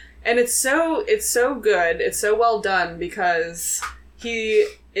 And it's so good. It's so well done because he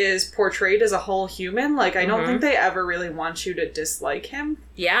is portrayed as a whole human. Like, I don't think they ever really want you to dislike him.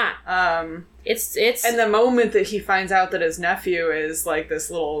 Yeah. It's and the moment that he finds out that his nephew is like this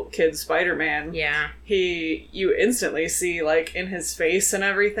little kid Spider-Man, you instantly see like in his face and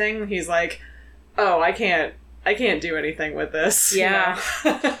everything, he's like, oh, I can't do anything with this. Yeah.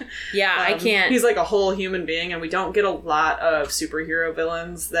 You know? Yeah, I can't. He's like a whole human being, and we don't get a lot of superhero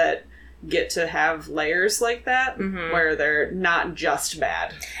villains that get to have layers like that, where they're not just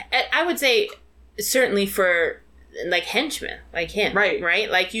bad. I would say, certainly for, like, henchmen, like him.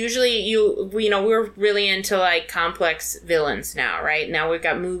 Right? Like, usually we're really into, like, complex villains now, right? Now we've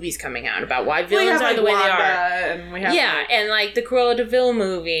got movies coming out about why villains are the way Wanda, they are. And we have and, like, the Cruella de Vil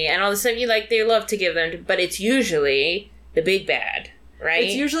movie and all the stuff they love to give them, but it's usually the big bad, right?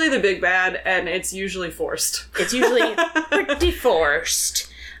 It's usually the big bad, and it's usually forced. It's usually pretty forced.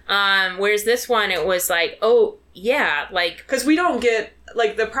 Whereas this one, it was like, oh, yeah, like... Because we don't get...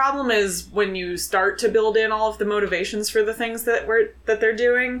 Like, the problem is when you start to build in all of the motivations for the things that they're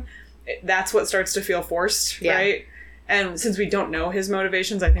doing, that's what starts to feel forced, right? And since we don't know his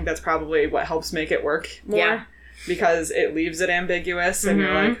motivations, I think that's probably what helps make it work more. Yeah. Because it leaves it ambiguous, and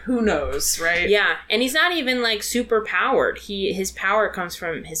you're like, who knows, right? Yeah, and he's not even, like, super powered. His power comes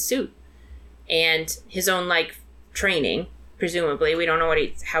from his suit and his own, like, training. Presumably, we don't know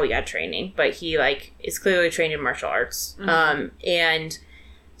how he got training, but he like is clearly trained in martial arts. And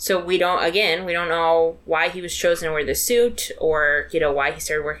so we don't know why he was chosen to wear the suit, or why he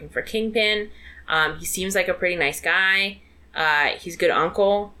started working for Kingpin. He seems like a pretty nice guy. He's a good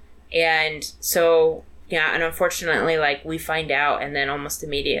uncle, and so and unfortunately, like, we find out, and then almost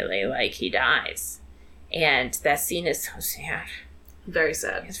immediately, like, he dies, and that scene is so sad. Very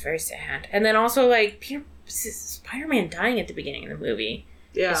sad. It's very sad, and then also like Spider-Man dying at the beginning of the movie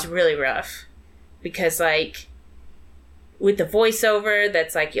is really rough, because like with the voiceover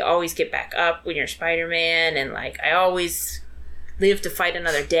that's like, you always get back up when you're Spider-Man, and like, I always live to fight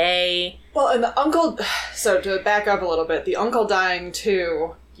another day. Well, and the uncle, so to back up a little bit, the uncle dying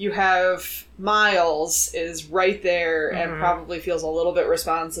too, you have Miles is right there and probably feels a little bit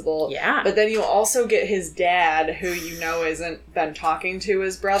responsible. Yeah. But then you also get his dad, who you know isn't been talking to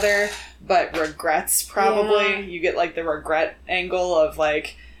his brother, but regrets probably. Yeah. You get like the regret angle of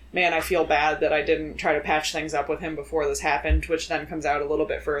like, man, I feel bad that I didn't try to patch things up with him before this happened, which then comes out a little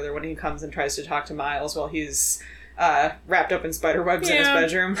bit further when he comes and tries to talk to Miles while he's wrapped up in spider webs in his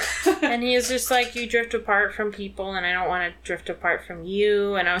bedroom. And he is just like, you drift apart from people, and I don't want to drift apart from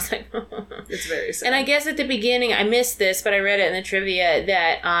you. And I was like, it's very sad. And I guess at the beginning, I missed this, but I read it in the trivia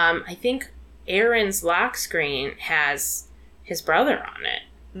that I think Aaron's lock screen has his brother on it.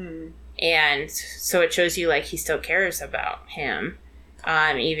 Mm. And so it shows you, like, he still cares about him,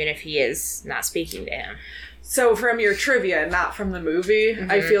 even if he is not speaking to him. So from your trivia, not from the movie,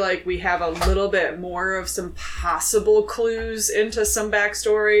 I feel like we have a little bit more of some possible clues into some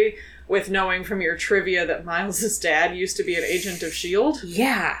backstory with knowing from your trivia that Miles' dad used to be an agent of S.H.I.E.L.D.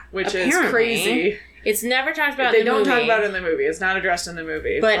 Yeah. Which is crazy. It's never talked about in the movie. They don't talk about it in the movie. It's not addressed in the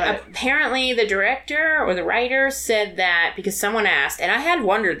movie. But apparently the director or the writer said that, because someone asked, and I had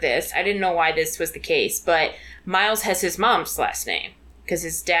wondered this, I didn't know why this was the case, but Miles has his mom's last name. Because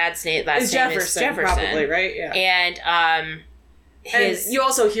his dad's last name is Jefferson. Probably, right? Yeah. And you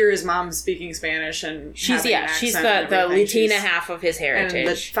also hear his mom speaking Spanish, and she's the Latina half of his heritage. And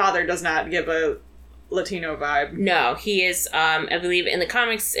the father does not give a Latino vibe. No, he is. I believe in the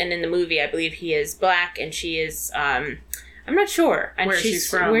comics and in the movie, I believe he is black, and she is. I'm not sure where she's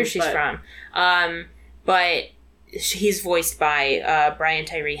from. But he's voiced by Brian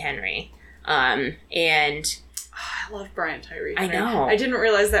Tyree Henry, and. I love Brian Tyree. I know. I didn't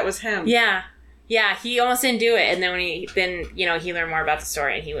realize that was him. Yeah. Yeah, he almost didn't do it. And then when he learned more about the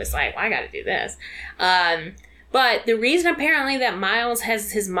story, and he was like, well, I got to do this. But the reason apparently that Miles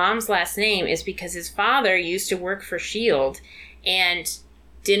has his mom's last name is because his father used to work for S.H.I.E.L.D. and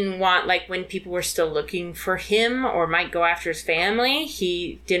didn't want, like, when people were still looking for him or might go after his family,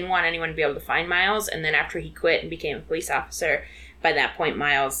 he didn't want anyone to be able to find Miles. And then after he quit and became a police officer, by that point,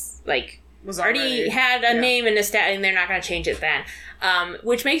 Miles, like, was already had a name and a stat, and they're not going to change it then.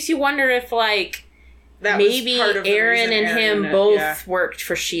 Which makes you wonder if, like, that maybe Aaron and him both worked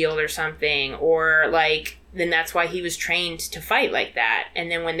for S.H.I.E.L.D. or something, or, like, then that's why he was trained to fight like that.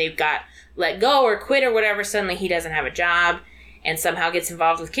 And then when they got let go or quit or whatever, suddenly he doesn't have a job and somehow gets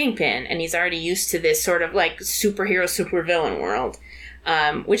involved with Kingpin, and he's already used to this sort of, like, superhero, supervillain world.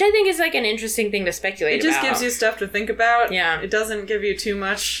 Which I think is, like, an interesting thing to speculate about. It just gives you stuff to think about. Yeah. It doesn't give you too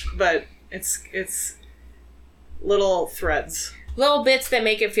much, but it's little threads. Little bits that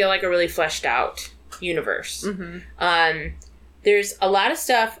make it feel like a really fleshed out universe. Mm-hmm. There's a lot of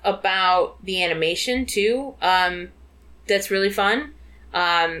stuff about the animation, too, that's really fun.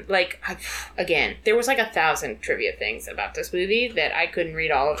 Like, again, there was like 1,000 trivia things about this movie that I couldn't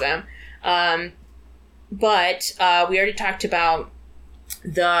read all of them. But we already talked about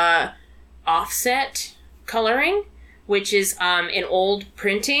the offset coloring, which is in old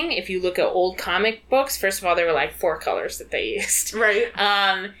printing. If you look at old comic books, first of all, there were like 4 colors that they used. Right.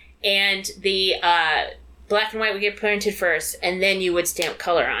 And the black and white would get printed first, and then you would stamp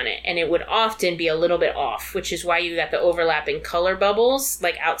color on it. And it would often be a little bit off, which is why you got the overlapping color bubbles,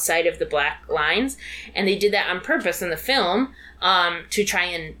 like outside of the black lines. And they did that on purpose in the film to try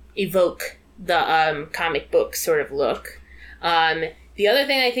and evoke the comic book sort of look. The other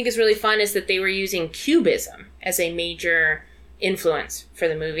thing I think is really fun is that they were using Cubism as a major influence for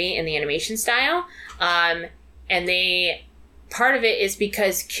the movie and the animation style. And part of it is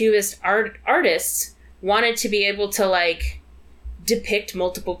because Cubist artists wanted to be able to, like, depict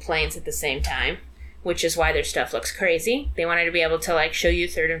multiple planes at the same time, which is why their stuff looks crazy. They wanted to be able to, like, show you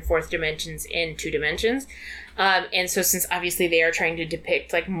third and fourth dimensions in 2 dimensions. And so since obviously they are trying to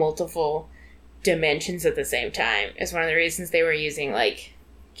depict, like, multiple dimensions at the same time, is one of the reasons they were using, like,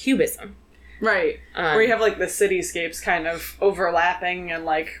 Cubism. Right. Where you have, like, the cityscapes kind of overlapping and,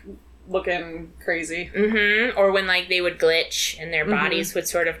 like, looking crazy. Mm-hmm. Or when, like, they would glitch and their bodies would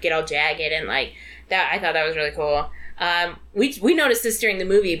sort of get all jagged and, like, that. I thought that was really cool. We noticed this during the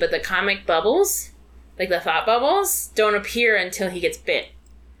movie, but the comic bubbles, like the thought bubbles, don't appear until he gets bit.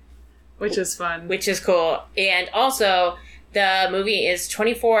 Which is fun. Which is cool. And also, the movie is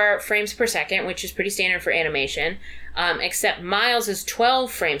 24 frames per second, which is pretty standard for animation, except Miles is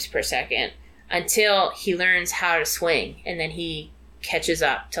 12 frames per second until he learns how to swing, and then he catches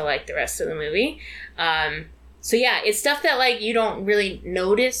up to, like, the rest of the movie. So yeah, it's stuff that like you don't really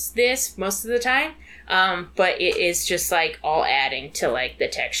notice this most of the time, but it is just like all adding to like the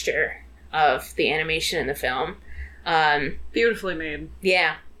texture of the animation in the film. Beautifully made.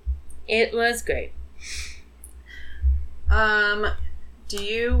 Yeah, it was great. Do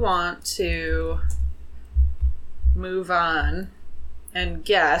you want to move on and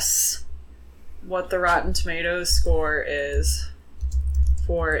guess what the Rotten Tomatoes score is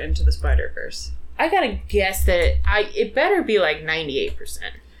for Into the Spider-Verse? I gotta guess that it better be like 98%.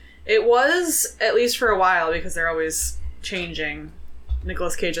 It was, at least for a while, because they're always changing,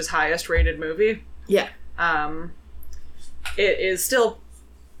 Nicolas Cage's highest rated movie. Yeah. It is still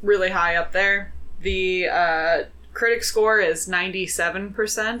really high up there. The critic score is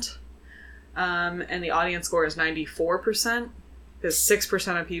 97%, and the audience score is 94%, because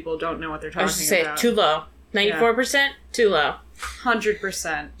 6% of people don't know what they're talking I was just say about. too low. 94%? Too low.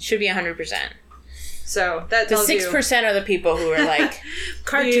 100%. Should be 100%. So that The tells 6% are the people who are like,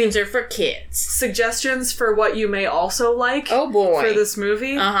 cartoons are for kids. Suggestions for what you may also like Oh boy. for this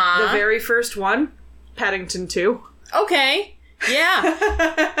movie. Uh-huh. The very first one, Paddington 2. Okay.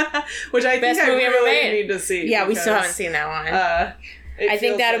 Yeah. Which I Best think I movie ever really made. need to see. Yeah, we still because, haven't seen that one. I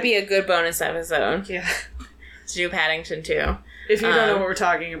think that'll be a good bonus episode Yeah. to do Paddington 2. If you don't know what we're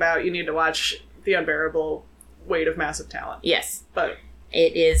talking about, you need to watch The Unbearable Weight of Massive Talent. Yes. But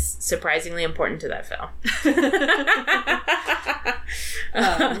It is surprisingly important to that film.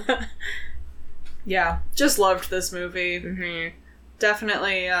 yeah, just loved this movie. Mm-hmm.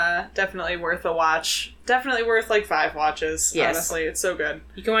 Definitely worth a watch. Definitely worth like 5 watches. Yes. Honestly, it's so good.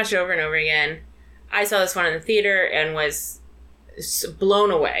 You can watch it over and over again. I saw this one in the theater and was blown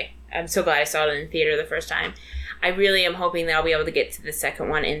away. I'm so glad I saw it in the theater the first time. I really am hoping that I'll be able to get to the second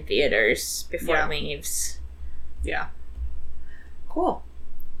one in theaters before it leaves. Yeah. Cool.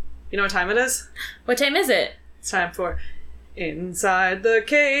 You know what time it is? What time is it? It's time for Inside the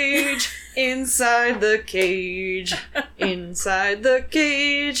Cage, Inside the Cage, Inside the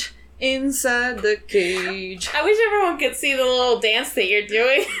Cage, Inside the Cage. I wish everyone could see the little dance that you're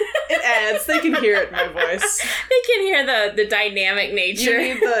doing. It adds. They can hear it in my voice. They can hear the dynamic nature.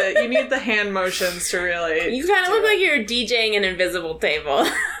 You need the hand motions to really. You kind of look like you're DJing an invisible table.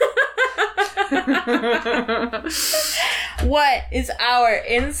 What is our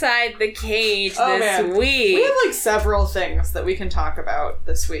Inside the Cage this week? We have like several things that we can talk about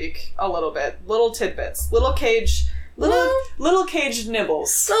this week. A little bit, little tidbits, little cage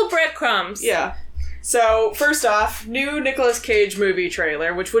nibbles, Little breadcrumbs. Yeah. So first off, new Nicolas Cage movie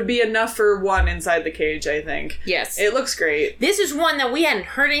trailer, which would be enough for one Inside the Cage, I think. Yes. It looks great. This is one that we hadn't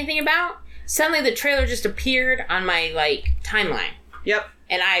heard anything about. Suddenly the trailer just appeared on my timeline. Yep.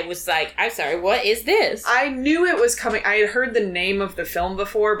 And I was like, I'm sorry, what is this? I knew it was coming. I had heard the name of the film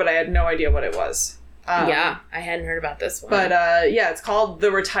before, but I had no idea what it was. Yeah, I hadn't heard about this one. But yeah, it's called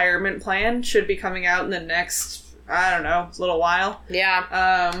The Retirement Plan. Should be coming out in the next, I don't know, little while.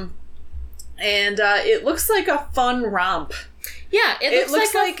 Yeah. And it looks like a fun romp. Yeah, it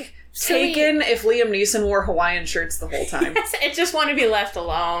looks like Taken if Liam Neeson wore Hawaiian shirts the whole time. Yes, it just wanted to be left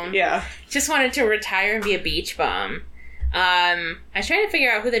alone. Yeah. Just wanted to retire and be a beach bum. I was trying to figure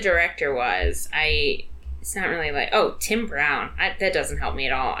out who the director was. It's not really like... Oh, Tim Brown. That doesn't help me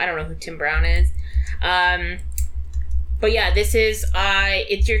at all. I don't know who Tim Brown is. But yeah, this is...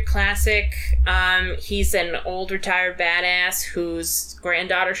 it's your classic... he's an old retired badass whose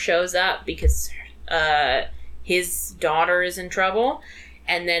granddaughter shows up because his daughter is in trouble.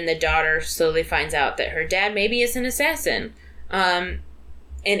 And then the daughter slowly finds out that her dad maybe is an assassin. And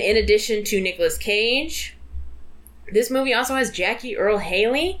in addition to Nicolas Cage... This movie also has Jackie Earle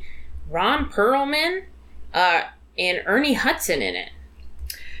Haley, Ron Perlman, and Ernie Hudson in it.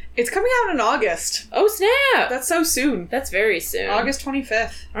 It's coming out in August. Oh, snap! That's so soon. That's very soon. August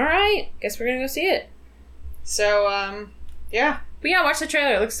 25th. Alright, guess we're gonna go see it. So, yeah. But yeah, watch the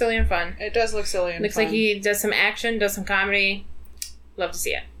trailer. It looks silly and fun. It does look silly and Looks fun. like he does some action, does some comedy. Love to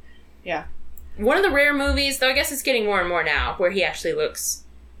see it. Yeah. One of the rare movies, though I guess it's getting more and more now, where he actually looks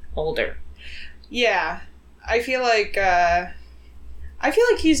older. Yeah. I feel like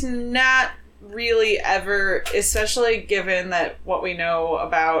he's not really ever, especially given that what we know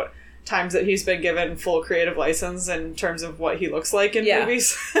about times that he's been given full creative license in terms of what he looks like in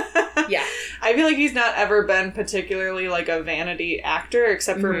movies. Yeah. I feel like he's not ever been particularly like a vanity actor,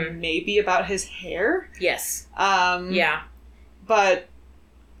 except for maybe about his hair. Yes. Yeah. But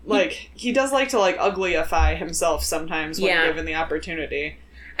like he does like to like uglyify himself sometimes when given the opportunity.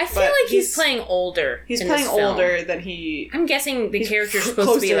 I feel like he's playing older. He's playing older than he... I'm guessing the character's supposed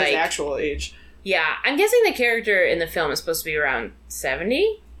close to be to like... his actual age. Yeah, I'm guessing the character in the film is supposed to be around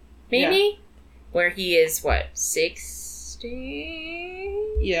 70, maybe? where he is, what, 60?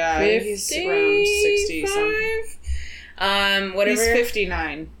 Yeah, 50? he's around 60 something. Whatever. He's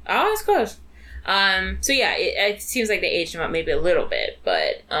 59. Oh, that's close. So yeah, it seems like they aged him up maybe a little bit,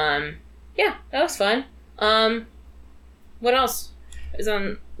 but, yeah, that was fun. What else is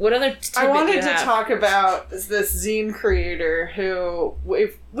on, what other tidbit I wanted do you to have? talk about this zine creator who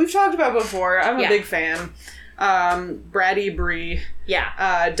we've talked about before. I'm a big fan. Braddy Bree.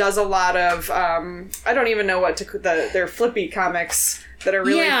 Yeah. Does a lot of, I don't even know what they're flippy comics that are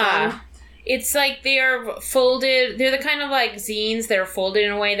really fun. It's like they are folded. They're the kind of like zines that are folded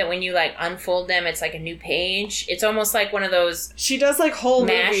in a way that when you like unfold them, it's like a new page. It's almost like one of those. She does like whole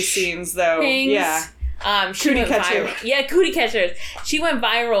movie MASH scenes though. things. Yeah. She Cootie went Catcher. viral. Yeah, Cootie Catchers. She went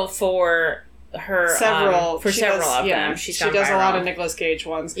viral for her Several of them. She Gone does viral. a lot of Nicolas Cage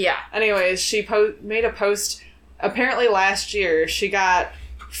ones. Yeah. Anyways, she made a post. Apparently last year she got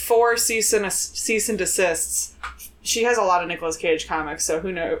 4 cease and desists. She has a lot of Nicolas Cage comics, so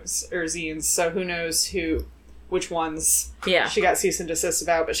who knows, or zines, so who knows which ones she got cease and desist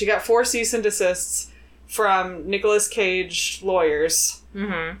about. But she got 4 cease and desists from Nicolas Cage lawyers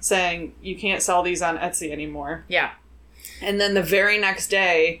saying, you can't sell these on Etsy anymore. Yeah. And then the very next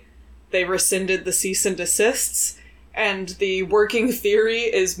day, they rescinded the cease and desists. And the working theory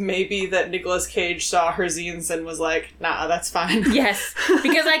is maybe that Nicolas Cage saw her zines and was like, nah, that's fine. Yes.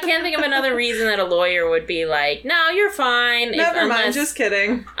 Because I can't think of another reason that a lawyer would be like, no, you're fine. Never mind, just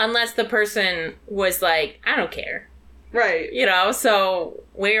kidding. Unless the person was like, I don't care. Right. You know, so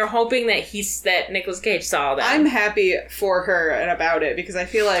we're hoping that Nicolas Cage saw that. I'm happy for her and about it, because I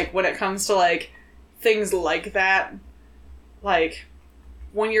feel like when it comes to, like, things like that, like,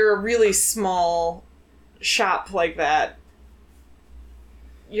 when you're a really small shop like that,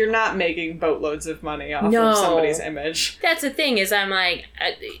 you're not making boatloads of money off of somebody's image. That's the thing, is I'm like,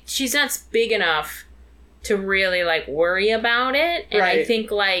 she's not big enough to really, like, worry about it. And I think,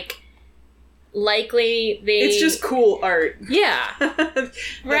 like, likely it's just cool art. Yeah.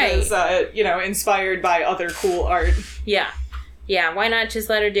 Right. Is, inspired by other cool art. Yeah. Yeah, why not just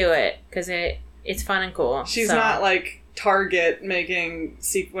let her do it? Because it's fun and cool. She's not, like, Target making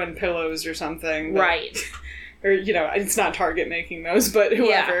sequin pillows or something. Right. Or, it's not Target making those, but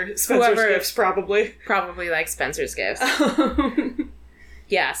whoever. Spencer's Gifts, probably. Probably like Spencer's Gifts.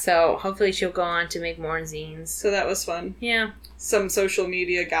 Yeah, so hopefully she'll go on to make more zines. So that was fun. Yeah. Some social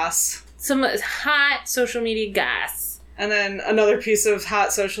media goss. Some hot social media goss. And then another piece of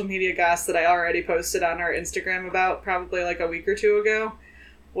hot social media goss that I already posted on our Instagram about probably like a week or two ago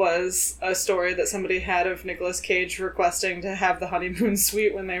was a story that somebody had of Nicolas Cage requesting to have the honeymoon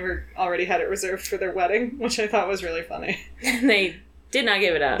suite when they already had it reserved for their wedding, which I thought was really funny. They did not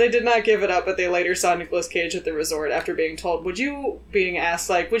give it up. They did not give it up, but they later saw Nicolas Cage at the resort after being told, would you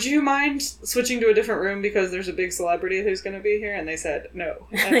mind switching to a different room because there's a big celebrity who's going to be here? And they said, no.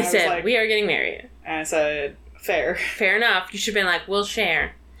 And they said, like, we are getting married. And I said, fair. Fair enough. You should have been like, we'll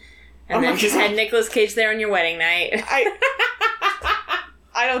share. And then just had Nicolas Cage there on your wedding night.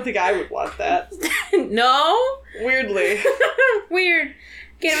 I don't think I would want that. No? Weirdly. Weird.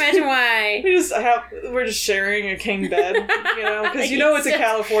 Can't imagine why. We're just sharing a king bed, because it's a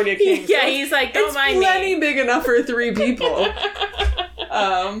California king. Yeah, so he's like, don't mind me. It's plenty big enough for 3 people.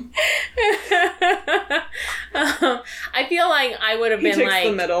 I feel like I would have been takes like,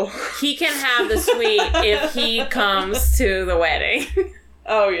 the middle. He can have the suite if he comes to the wedding.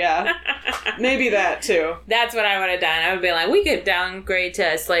 Oh, yeah. Maybe that, too. That's what I would have done. I would be like, we could downgrade to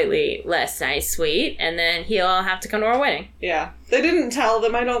a slightly less nice suite, and then he'll have to come to our wedding. Yeah. They didn't tell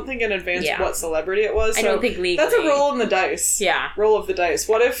them, I don't think, in advance what celebrity it was. I don't think legally. That's a roll in the dice. Yeah. Roll of the dice.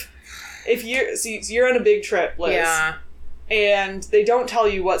 What if you're on a big trip, Liz, and they don't tell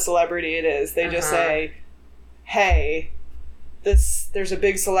you what celebrity it is. They just say, hey, there's a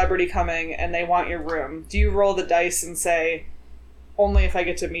big celebrity coming, and they want your room. Do you roll the dice and say, only if I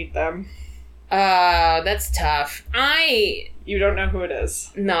get to meet them? That's tough. You don't know who it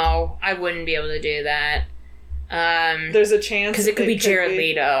is. No, I wouldn't be able to do that. There's a chance because it could be Jared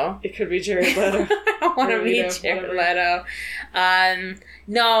Leto. It could be Jared Leto. I don't want to be Jared Leto.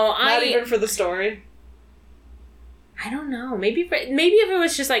 No, not even for the story. I don't know. Maybe if it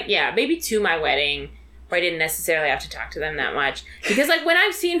was just like, maybe to my wedding, where I didn't necessarily have to talk to them that much. Because, like, when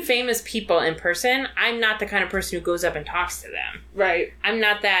I've seen famous people in person, I'm not the kind of person who goes up and talks to them. Right. I'm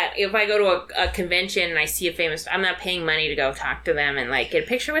not that. If I go to a convention and I see a famous, I'm not paying money to go talk to them and, like, get a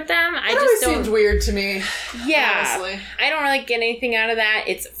picture with them. I just don't. Seems weird to me. Yeah. Honestly. I don't really get anything out of that.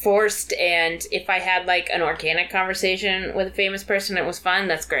 It's forced, and if I had, like, an organic conversation with a famous person, it was fun,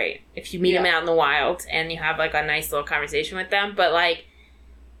 that's great. If you meet them out in the wild and you have, like, a nice little conversation with them. But, like,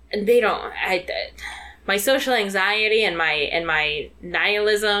 they don't. My social anxiety and my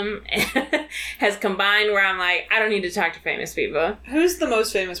nihilism has combined where I'm like, I don't need to talk to famous people. Who's the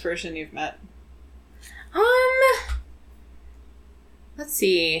most famous person you've met? Let's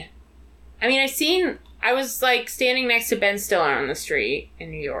see. I mean, I was like standing next to Ben Stiller on the street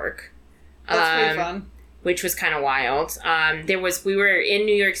in New York. That's pretty fun. Which was kind of wild. We were in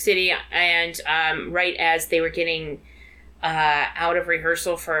New York City, and right as they were getting out of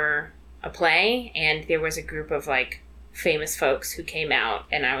rehearsal for a play, and there was a group of like famous folks who came out,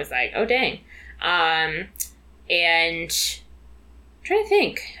 and I was like, oh dang. And I'm trying to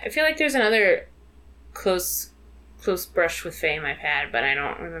think. I feel like there's another close brush with fame I've had, but I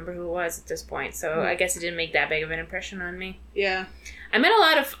don't remember who it was at this point, so I guess it didn't make that big of an impression on me. Yeah. I met a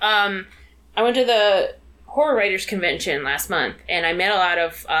lot of I went to the Horror Writers Convention last month, and I met a lot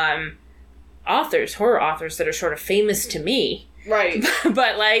of horror authors that are sort of famous to me. Right.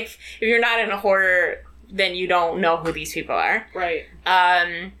 But, like, if you're not in a horror, then you don't know who these people are. Right.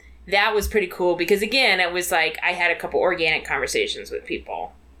 That was pretty cool because, again, it was like I had a couple organic conversations with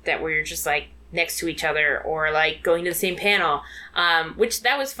people that were just, like, next to each other or, like, going to the same panel, which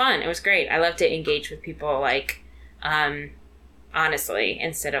that was fun. It was great. I love to engage with people, like, honestly,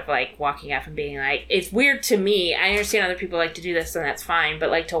 instead of, like, walking up and being like, it's weird to me. I understand other people like to do this and that's fine,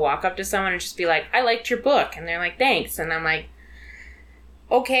 but, like, to walk up to someone and just be like, I liked your book. And they're like, thanks. And I'm like,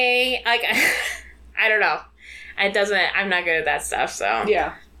 okay, like, I don't know. I'm not good at that stuff, so.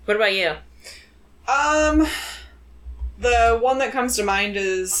 Yeah. What about you? The one that comes to mind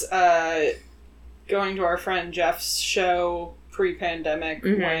is going to our friend Jeff's show pre-pandemic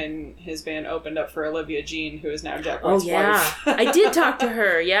when his band opened up for Olivia Jean, who is now Jack White's wife. I did talk to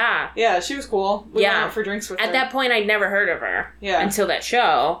her, yeah. Yeah, she was cool. We went out for drinks with her. At that point, I'd never heard of her until that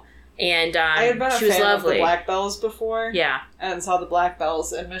show. And I had been she a was fan lovely. of the Black Bells before. Yeah. And saw the Black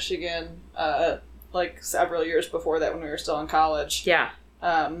Bells in Michigan like several years before that when we were still in college. Yeah.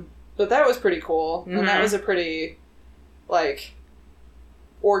 But that was pretty cool. And that was a pretty, like,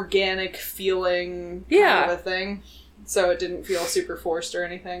 organic feeling kind of a thing. So it didn't feel super forced or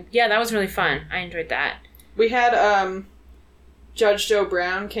anything. Yeah, that was really fun. I enjoyed that. We had Judge Joe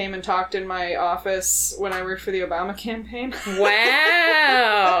Brown came and talked in my office when I worked for the Obama campaign.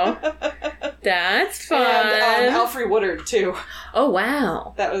 Wow. That's fun. And Alfre Woodard, too. Oh,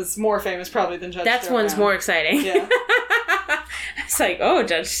 wow. That was more famous probably than Judge Joe Brown. That one's more exciting. Yeah. It's like, oh,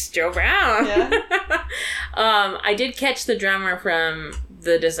 Judge Joe Brown. Yeah. I did catch the drummer from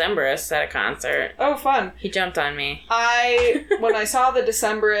the Decemberists at a concert. Oh, fun. He jumped on me. When I saw the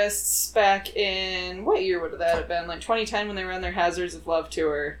Decemberists back in, what year would that have been? Like 2010 when they were on their Hazards of Love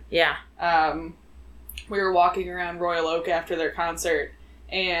tour. Yeah. We were walking around Royal Oak after their concert,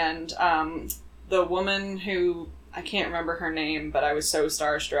 and the woman who, I can't remember her name, but I was so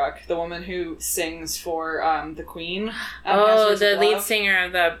starstruck. The woman who sings for the Queen. The lead singer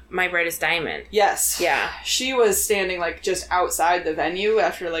of the My Brightest Diamond. Yes. Yeah. She was standing, like, just outside the venue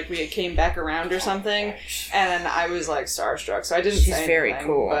after, like, we came back around or something, and I was, like, starstruck, so I didn't say anything. She's very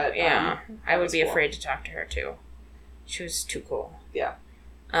cool. But, yeah. I would be cool. afraid to talk to her, too. She was too cool. Yeah.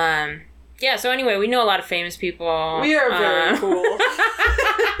 Yeah, so anyway, we know a lot of famous people. We are very cool.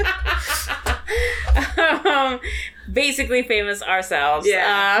 Basically famous ourselves.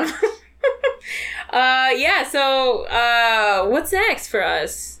 Yeah. So what's next for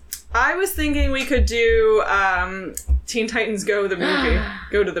us? I was thinking we could do Teen Titans Go the movie.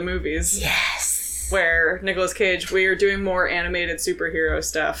 Go to the movies. Yes. Where Nicolas Cage, we are doing more animated superhero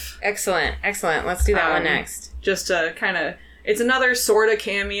stuff. Excellent. Excellent. Let's do that one next. Just to kind of... It's another sort of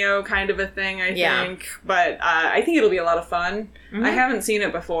cameo kind of a thing, I think. But I think it'll be a lot of fun. Mm-hmm. I haven't seen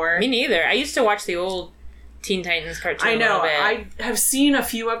it before. Me neither. I used to watch the old Teen Titans cartoon I know. a little bit. I have seen a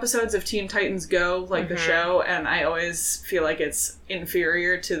few episodes of Teen Titans Go, like the show, and I always feel like it's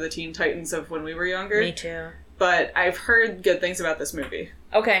inferior to the Teen Titans of when we were younger. Me too. But I've heard good things about this movie.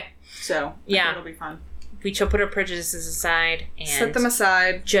 Okay. So, I think it'll be fun. We shall put our prejudices aside and set them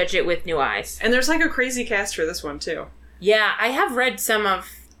aside. Judge it with new eyes. And there's like a crazy cast for this one, too. Yeah, I have read some of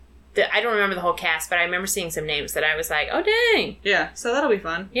I don't remember the whole cast, but I remember seeing some names that I was like, oh, dang. Yeah, so that'll be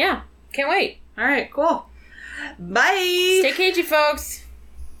fun. Yeah, can't wait. All right, cool. Bye! Stay cagey, folks.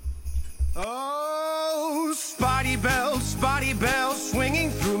 Oh, Spotty Bell, swinging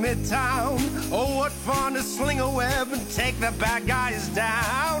through Midtown. Oh, what fun to sling a web and take the bad guys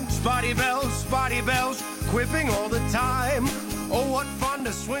down. Spotty Bells, quipping all the time. Oh, what fun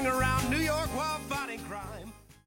to swing around New York while